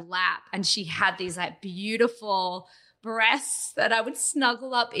her lap, and she had these like beautiful breasts that I would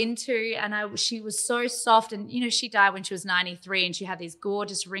snuggle up into, and she was so soft. And you know, she died when she was 93, and she had these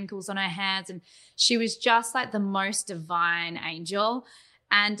gorgeous wrinkles on her hands, and she was just like the most divine angel.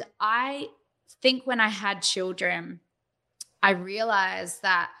 And I think when I had children, I realized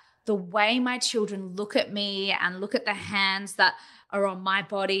that the way my children look at me and look at the hands that are on my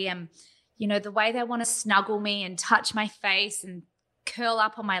body, and, you know, the way they want to snuggle me and touch my face and curl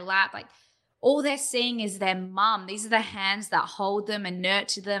up on my lap, like all they're seeing is their mum. These are the hands that hold them and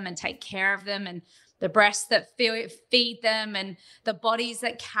nurture them and take care of them, and the breasts that feed them, and the bodies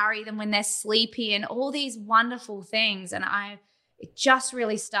that carry them when they're sleepy, and all these wonderful things. And it just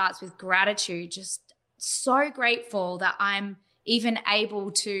really starts with gratitude. Just so grateful that I'm even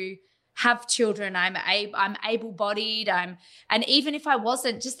able to have children. I'm able-bodied. And even if I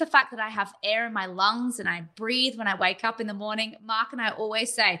wasn't, just the fact that I have air in my lungs and I breathe when I wake up in the morning. Mark and I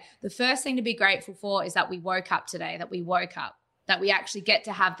always say the first thing to be grateful for is that we woke up today, that we actually get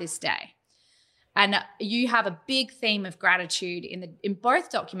to have this day. And you have a big theme of gratitude in both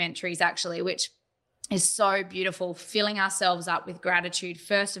documentaries, actually, which is so beautiful, filling ourselves up with gratitude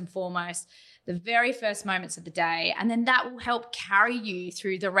first and foremost, the very first moments of the day. And then that will help carry you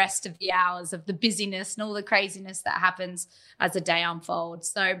through the rest of the hours of the busyness and all the craziness that happens as the day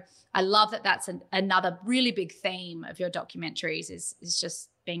unfolds. So I love that that's another really big theme of your documentaries is just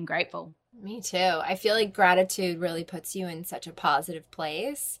being grateful. Me too. I feel like gratitude really puts you in such a positive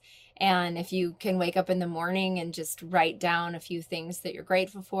place. And if you can wake up in the morning and just write down a few things that you're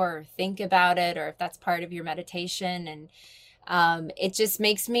grateful for, or think about it, or if that's part of your meditation, and it just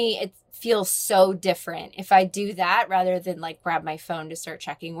makes it feel so different if I do that rather than like grab my phone to start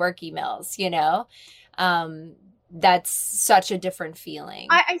checking work emails, you know? That's such a different feeling.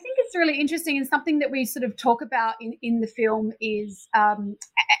 I think it's really interesting, and something that we sort of talk about in the film is, and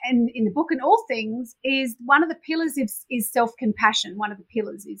in the book and all things, is one of the pillars is self-compassion. One of the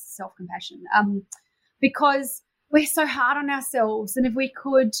pillars is self-compassion, because we're so hard on ourselves, and if we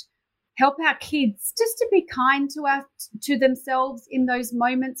could help our kids just to be kind to themselves in those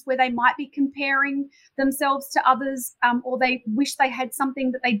moments where they might be comparing themselves to others, or they wish they had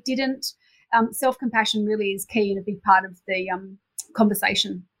something that they didn't. Self-compassion really is key and a big part of the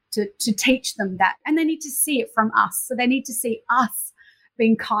conversation to teach them that. And they need to see it from us. So they need to see us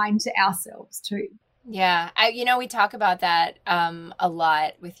being kind to ourselves too. Yeah. We talk about that a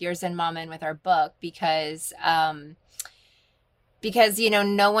lot with Your Zen Mama and with our book because, no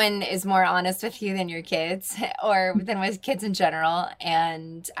one is more honest with you than your kids or than with kids in general.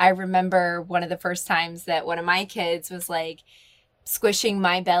 And I remember one of the first times that one of my kids was like, squishing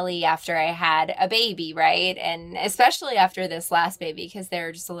my belly after I had a baby, right? And especially after this last baby, because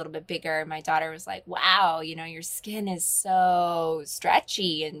they're just a little bit bigger. My daughter was like, wow, your skin is so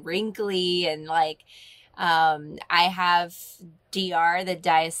stretchy and wrinkly. And like, I have DR, the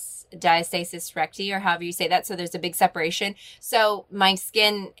diastasis recti, or however you say that. So there's a big separation. So my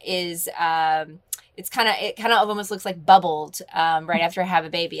skin is, it kind of almost looks like bubbled right after I have a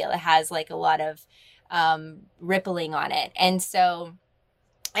baby. It has like a lot of rippling on it. And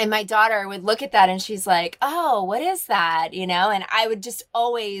my daughter would look at that and she's like, oh, what is that? And I would just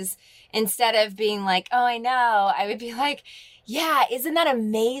always, instead of being like, oh, I know, I would be like, yeah, isn't that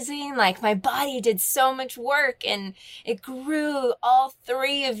amazing? Like my body did so much work and it grew, all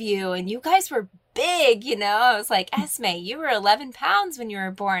three of you, and you guys were big, I was like, Esme, you were 11 pounds when you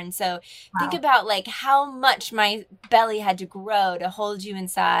were born. So think about like how much my belly had to grow to hold you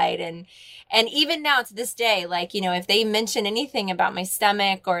inside. And even now to this day, like, if they mention anything about my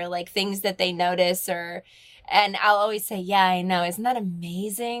stomach or like things that they notice and I'll always say, yeah, I know. Isn't that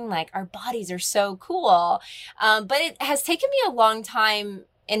amazing? Like our bodies are so cool. But it has taken me a long time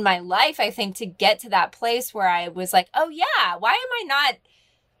in my life, I think, to get to that place where I was like, oh yeah, why am I not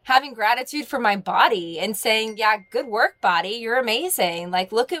having gratitude for my body and saying, yeah, good work, body. You're amazing.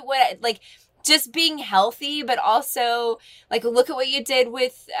 Like, look at what, like, just being healthy, but also like, look at what you did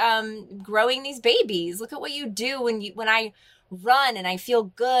with growing these babies. Look at what you do when I run and I feel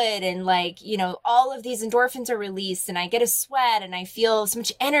good. And like, all of these endorphins are released and I get a sweat and I feel so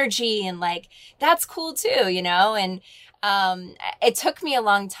much energy, and like, that's cool too, and it took me a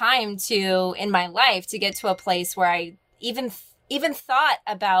long time in my life to get to a place where I even thought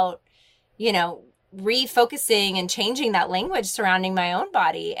about, refocusing and changing that language surrounding my own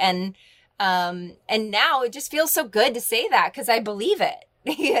body. And now it just feels so good to say that because I believe it,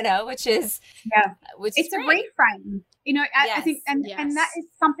 which is, it's a reframe, I think, and that is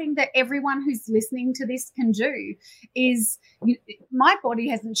something that everyone who's listening to this can do is my body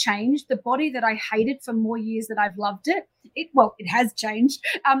hasn't changed. The body that I hated for more years that I've loved it has changed.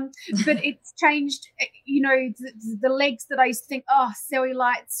 But it's changed, the legs that I used to think, oh,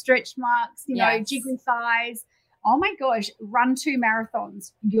 cellulite, stretch marks, jiggly thighs. oh my gosh, run 2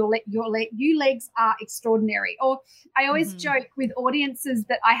 marathons. You legs are extraordinary. Or I always joke with audiences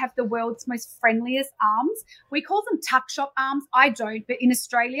that I have the world's most friendliest arms. We call them tuck shop arms. I don't, but in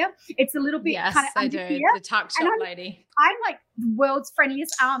Australia, it's a little bit kind of under here. The tuck shop lady. I'm like the world's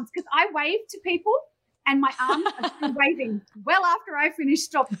friendliest arms because I wave to people and my arms are still waving well after I finish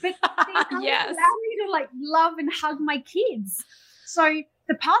stop. But these arms allow me to like love and hug my kids. So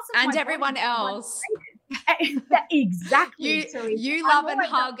the parts of and my everyone body else. Exactly. You love and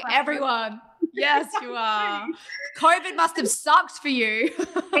hug everyone. Yes, you are. COVID must have sucked for you.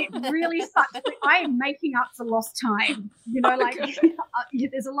 It really sucks. But I am making up for lost time. You know, like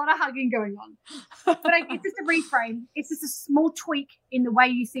there's a lot of hugging going on. But it's just a reframe. It's just a small tweak in the way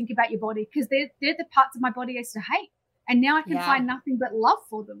you think about your body because they're the parts of my body I used to hate. And now I can find nothing but love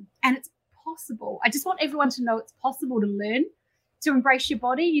for them. And it's possible. I just want everyone to know it's possible to learn to embrace your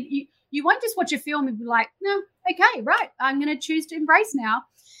body. You won't just watch a film and be like, no, okay, right, I'm going to choose to embrace now.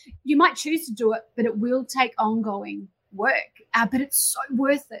 You might choose to do it, but it will take ongoing work. But it's so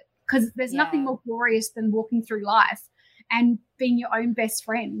worth it because there's nothing more glorious than walking through life and being your own best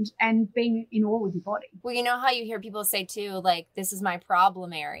friend and being in awe with your body. Well, you know how you hear people say too, like, this is my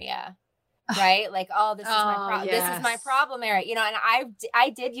problem area. Right? Like, oh, this is my problem. This is my problem area. You know, and I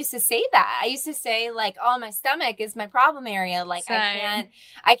did used to say that. I used to say like, oh, my stomach is my problem area. Like I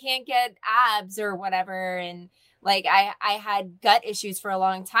can't get abs or whatever. And like I had gut issues for a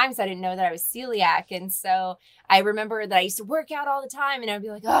long time, so I didn't know that I was celiac. And so I remember that I used to work out all the time and I'd be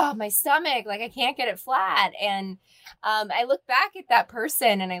like, oh, my stomach, like I can't get it flat. And I look back at that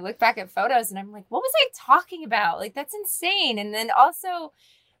person and I look back at photos and I'm like, what was I talking about? Like, that's insane. And then also,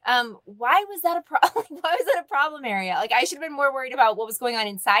 why was that a problem? Why was that a problem area? Like I should have been more worried about what was going on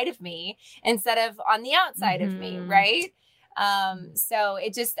inside of me instead of on the outside of me. Right. So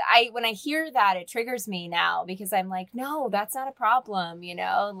it just, when I hear that, it triggers me now because I'm like, no, that's not a problem. You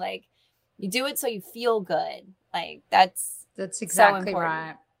know, like you do it so you feel good. Like that's exactly so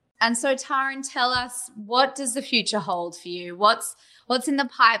right. And so Taryn, tell us, what does the future hold for you? What's in the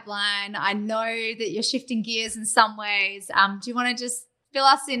pipeline? I know that you're shifting gears in some ways. Do you want to just fill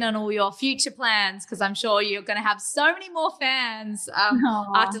us in on all your future plans? Because I'm sure you're going to have so many more fans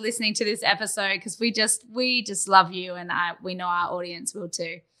after listening to this episode because we just love you and we know our audience will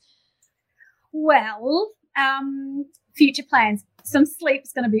too. Well, future plans. Some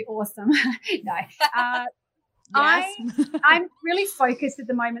sleep's going to be awesome. No. I'm really focused at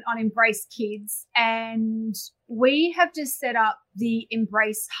the moment on Embrace Kids, and we have just set up the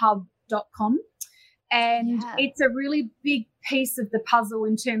embracehub.com. And it's a really big piece of the puzzle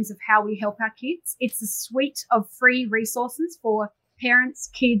in terms of how we help our kids. It's a suite of free resources for parents,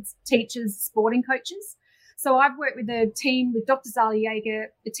 kids, teachers, sporting coaches. So I've worked with a team with Dr. Zali Yeager,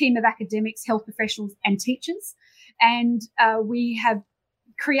 a team of academics, health professionals and teachers. And we have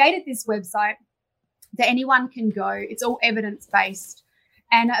created this website that anyone can go. It's all evidence-based.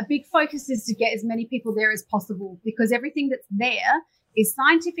 And a big focus is to get as many people there as possible because everything that's there is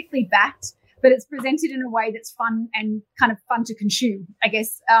scientifically backed, but it's presented in a way that's fun and kind of fun to consume, I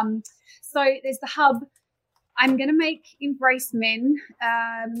guess. So there's the hub. I'm going to make Embrace Men.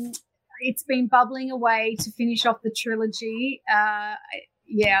 It's been bubbling away to finish off the trilogy.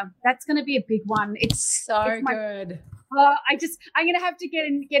 That's going to be a big one. It's good. I'm going to have to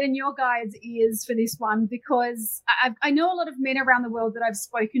get in your guys' ears for this one because I know a lot of men around the world that I've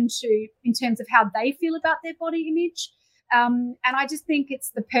spoken to in terms of how they feel about their body image. And I just think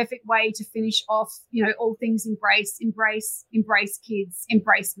it's the perfect way to finish off, you know, all things embrace kids,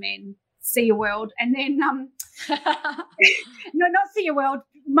 embrace men, see your world. And then, no, not see your world,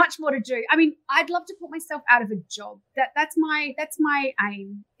 much more to do. I mean, I'd love to put myself out of a job. That's my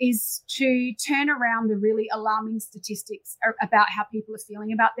aim, is to turn around the really alarming statistics about how people are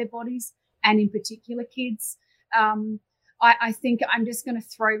feeling about their bodies and in particular kids. I think I'm just going to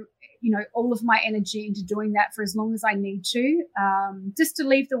throw, you know, all of my energy into doing that for as long as I need to, just to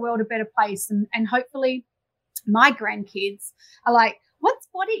leave the world a better place. And hopefully my grandkids are like, what's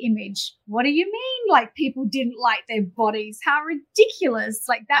body image? What do you mean? Like people didn't like their bodies? How ridiculous.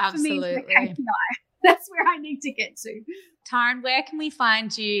 Like that Absolutely. For me is the KPI. That's where I need to get to. Taryn, where can we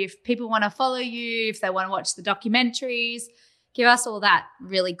find you if people want to follow you, if they want to watch the documentaries? Give us all that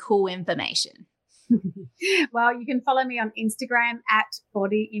really cool information. Well, you can follow me on Instagram at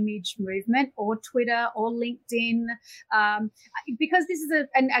Body Image Movement or Twitter or LinkedIn. Because this is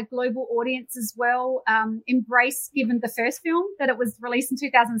a global audience as well, Embrace, given the first film that it was released in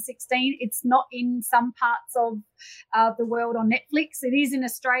 2016, it's not in some parts of the world on Netflix. It is in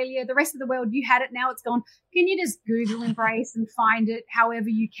Australia. The rest of the world, you had it, now it's gone. Can you just Google Embrace and find it however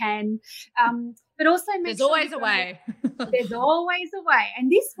you can? but also make There's sure always a way. There's always a way.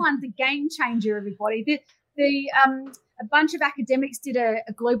 And this one's a game changer, everybody. A bunch of academics did a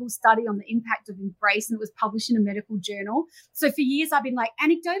global study on the impact of Embrace, and it was published in a medical journal. So for years I've been like,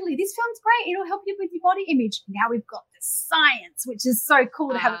 anecdotally, this sounds great. It'll help you with your body image. Now we've got the science, which is so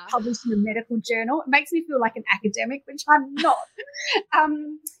cool to have it published in a medical journal. It makes me feel like an academic, which I'm not.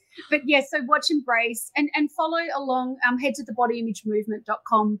 But yeah, so watch Embrace and follow along. Head to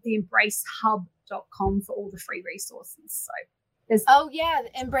thebodyimagemovement.com, theembracehub.com for all the free resources. So the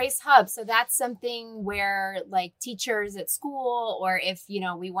Embrace Hub. So that's something where like teachers at school, or if,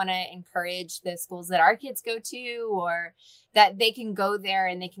 we want to encourage the schools that our kids go to, or that they can go there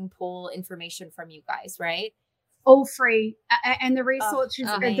and they can pull information from you guys, right? All free. And the research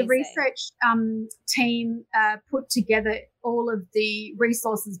team put together all of the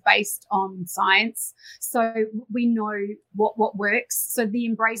resources based on science. So we know what works. So the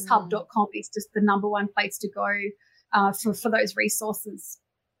embracehub.com is just the number one place to go for those resources.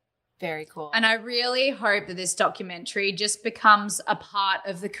 Very cool. And I really hope that this documentary just becomes a part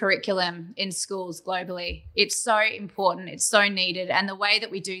of the curriculum in schools globally. It's so important. It's so needed. And the way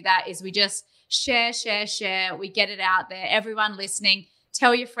that we do that is we just share. We get it out there. Everyone listening,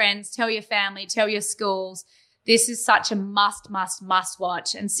 tell your friends, tell your family, tell your schools. This is such a must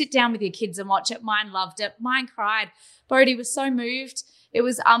watch. And sit down with your kids and watch it. Mine loved it. Mine cried. Bodhi was so moved. It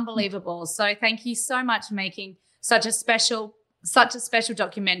was unbelievable. So thank you so much for making such a special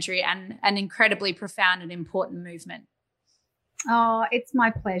documentary and an incredibly profound and important movement. Oh, it's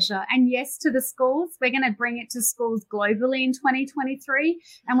my pleasure. And yes, to the schools, we're going to bring it to schools globally in 2023,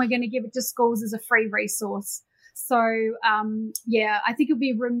 and we're going to give it to schools as a free resource. So, I think it would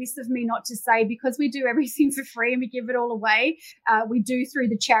be remiss of me not to say, because we do everything for free and we give it all away, we do through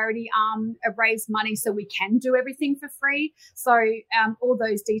the charity arm raise money so we can do everything for free. So all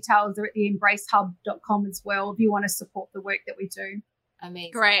those details are at the embracehub.com as well if you want to support the work that we do.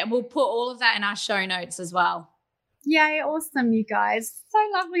 Amazing. Great. And we'll put all of that in our show notes as well. Yay, awesome, you guys. So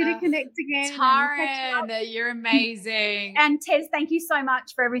lovely to connect again. Taryn, you're amazing. And Tez, thank you so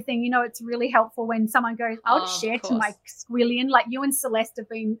much for everything. It's really helpful when someone goes, I'll share to my squillion. Like you and Celeste have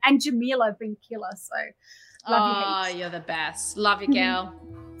been, and Jamila have been killer. So love you. You're the best. Love you, girl.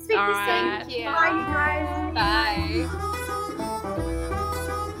 Speak to you soon. Thank you. Bye, you guys.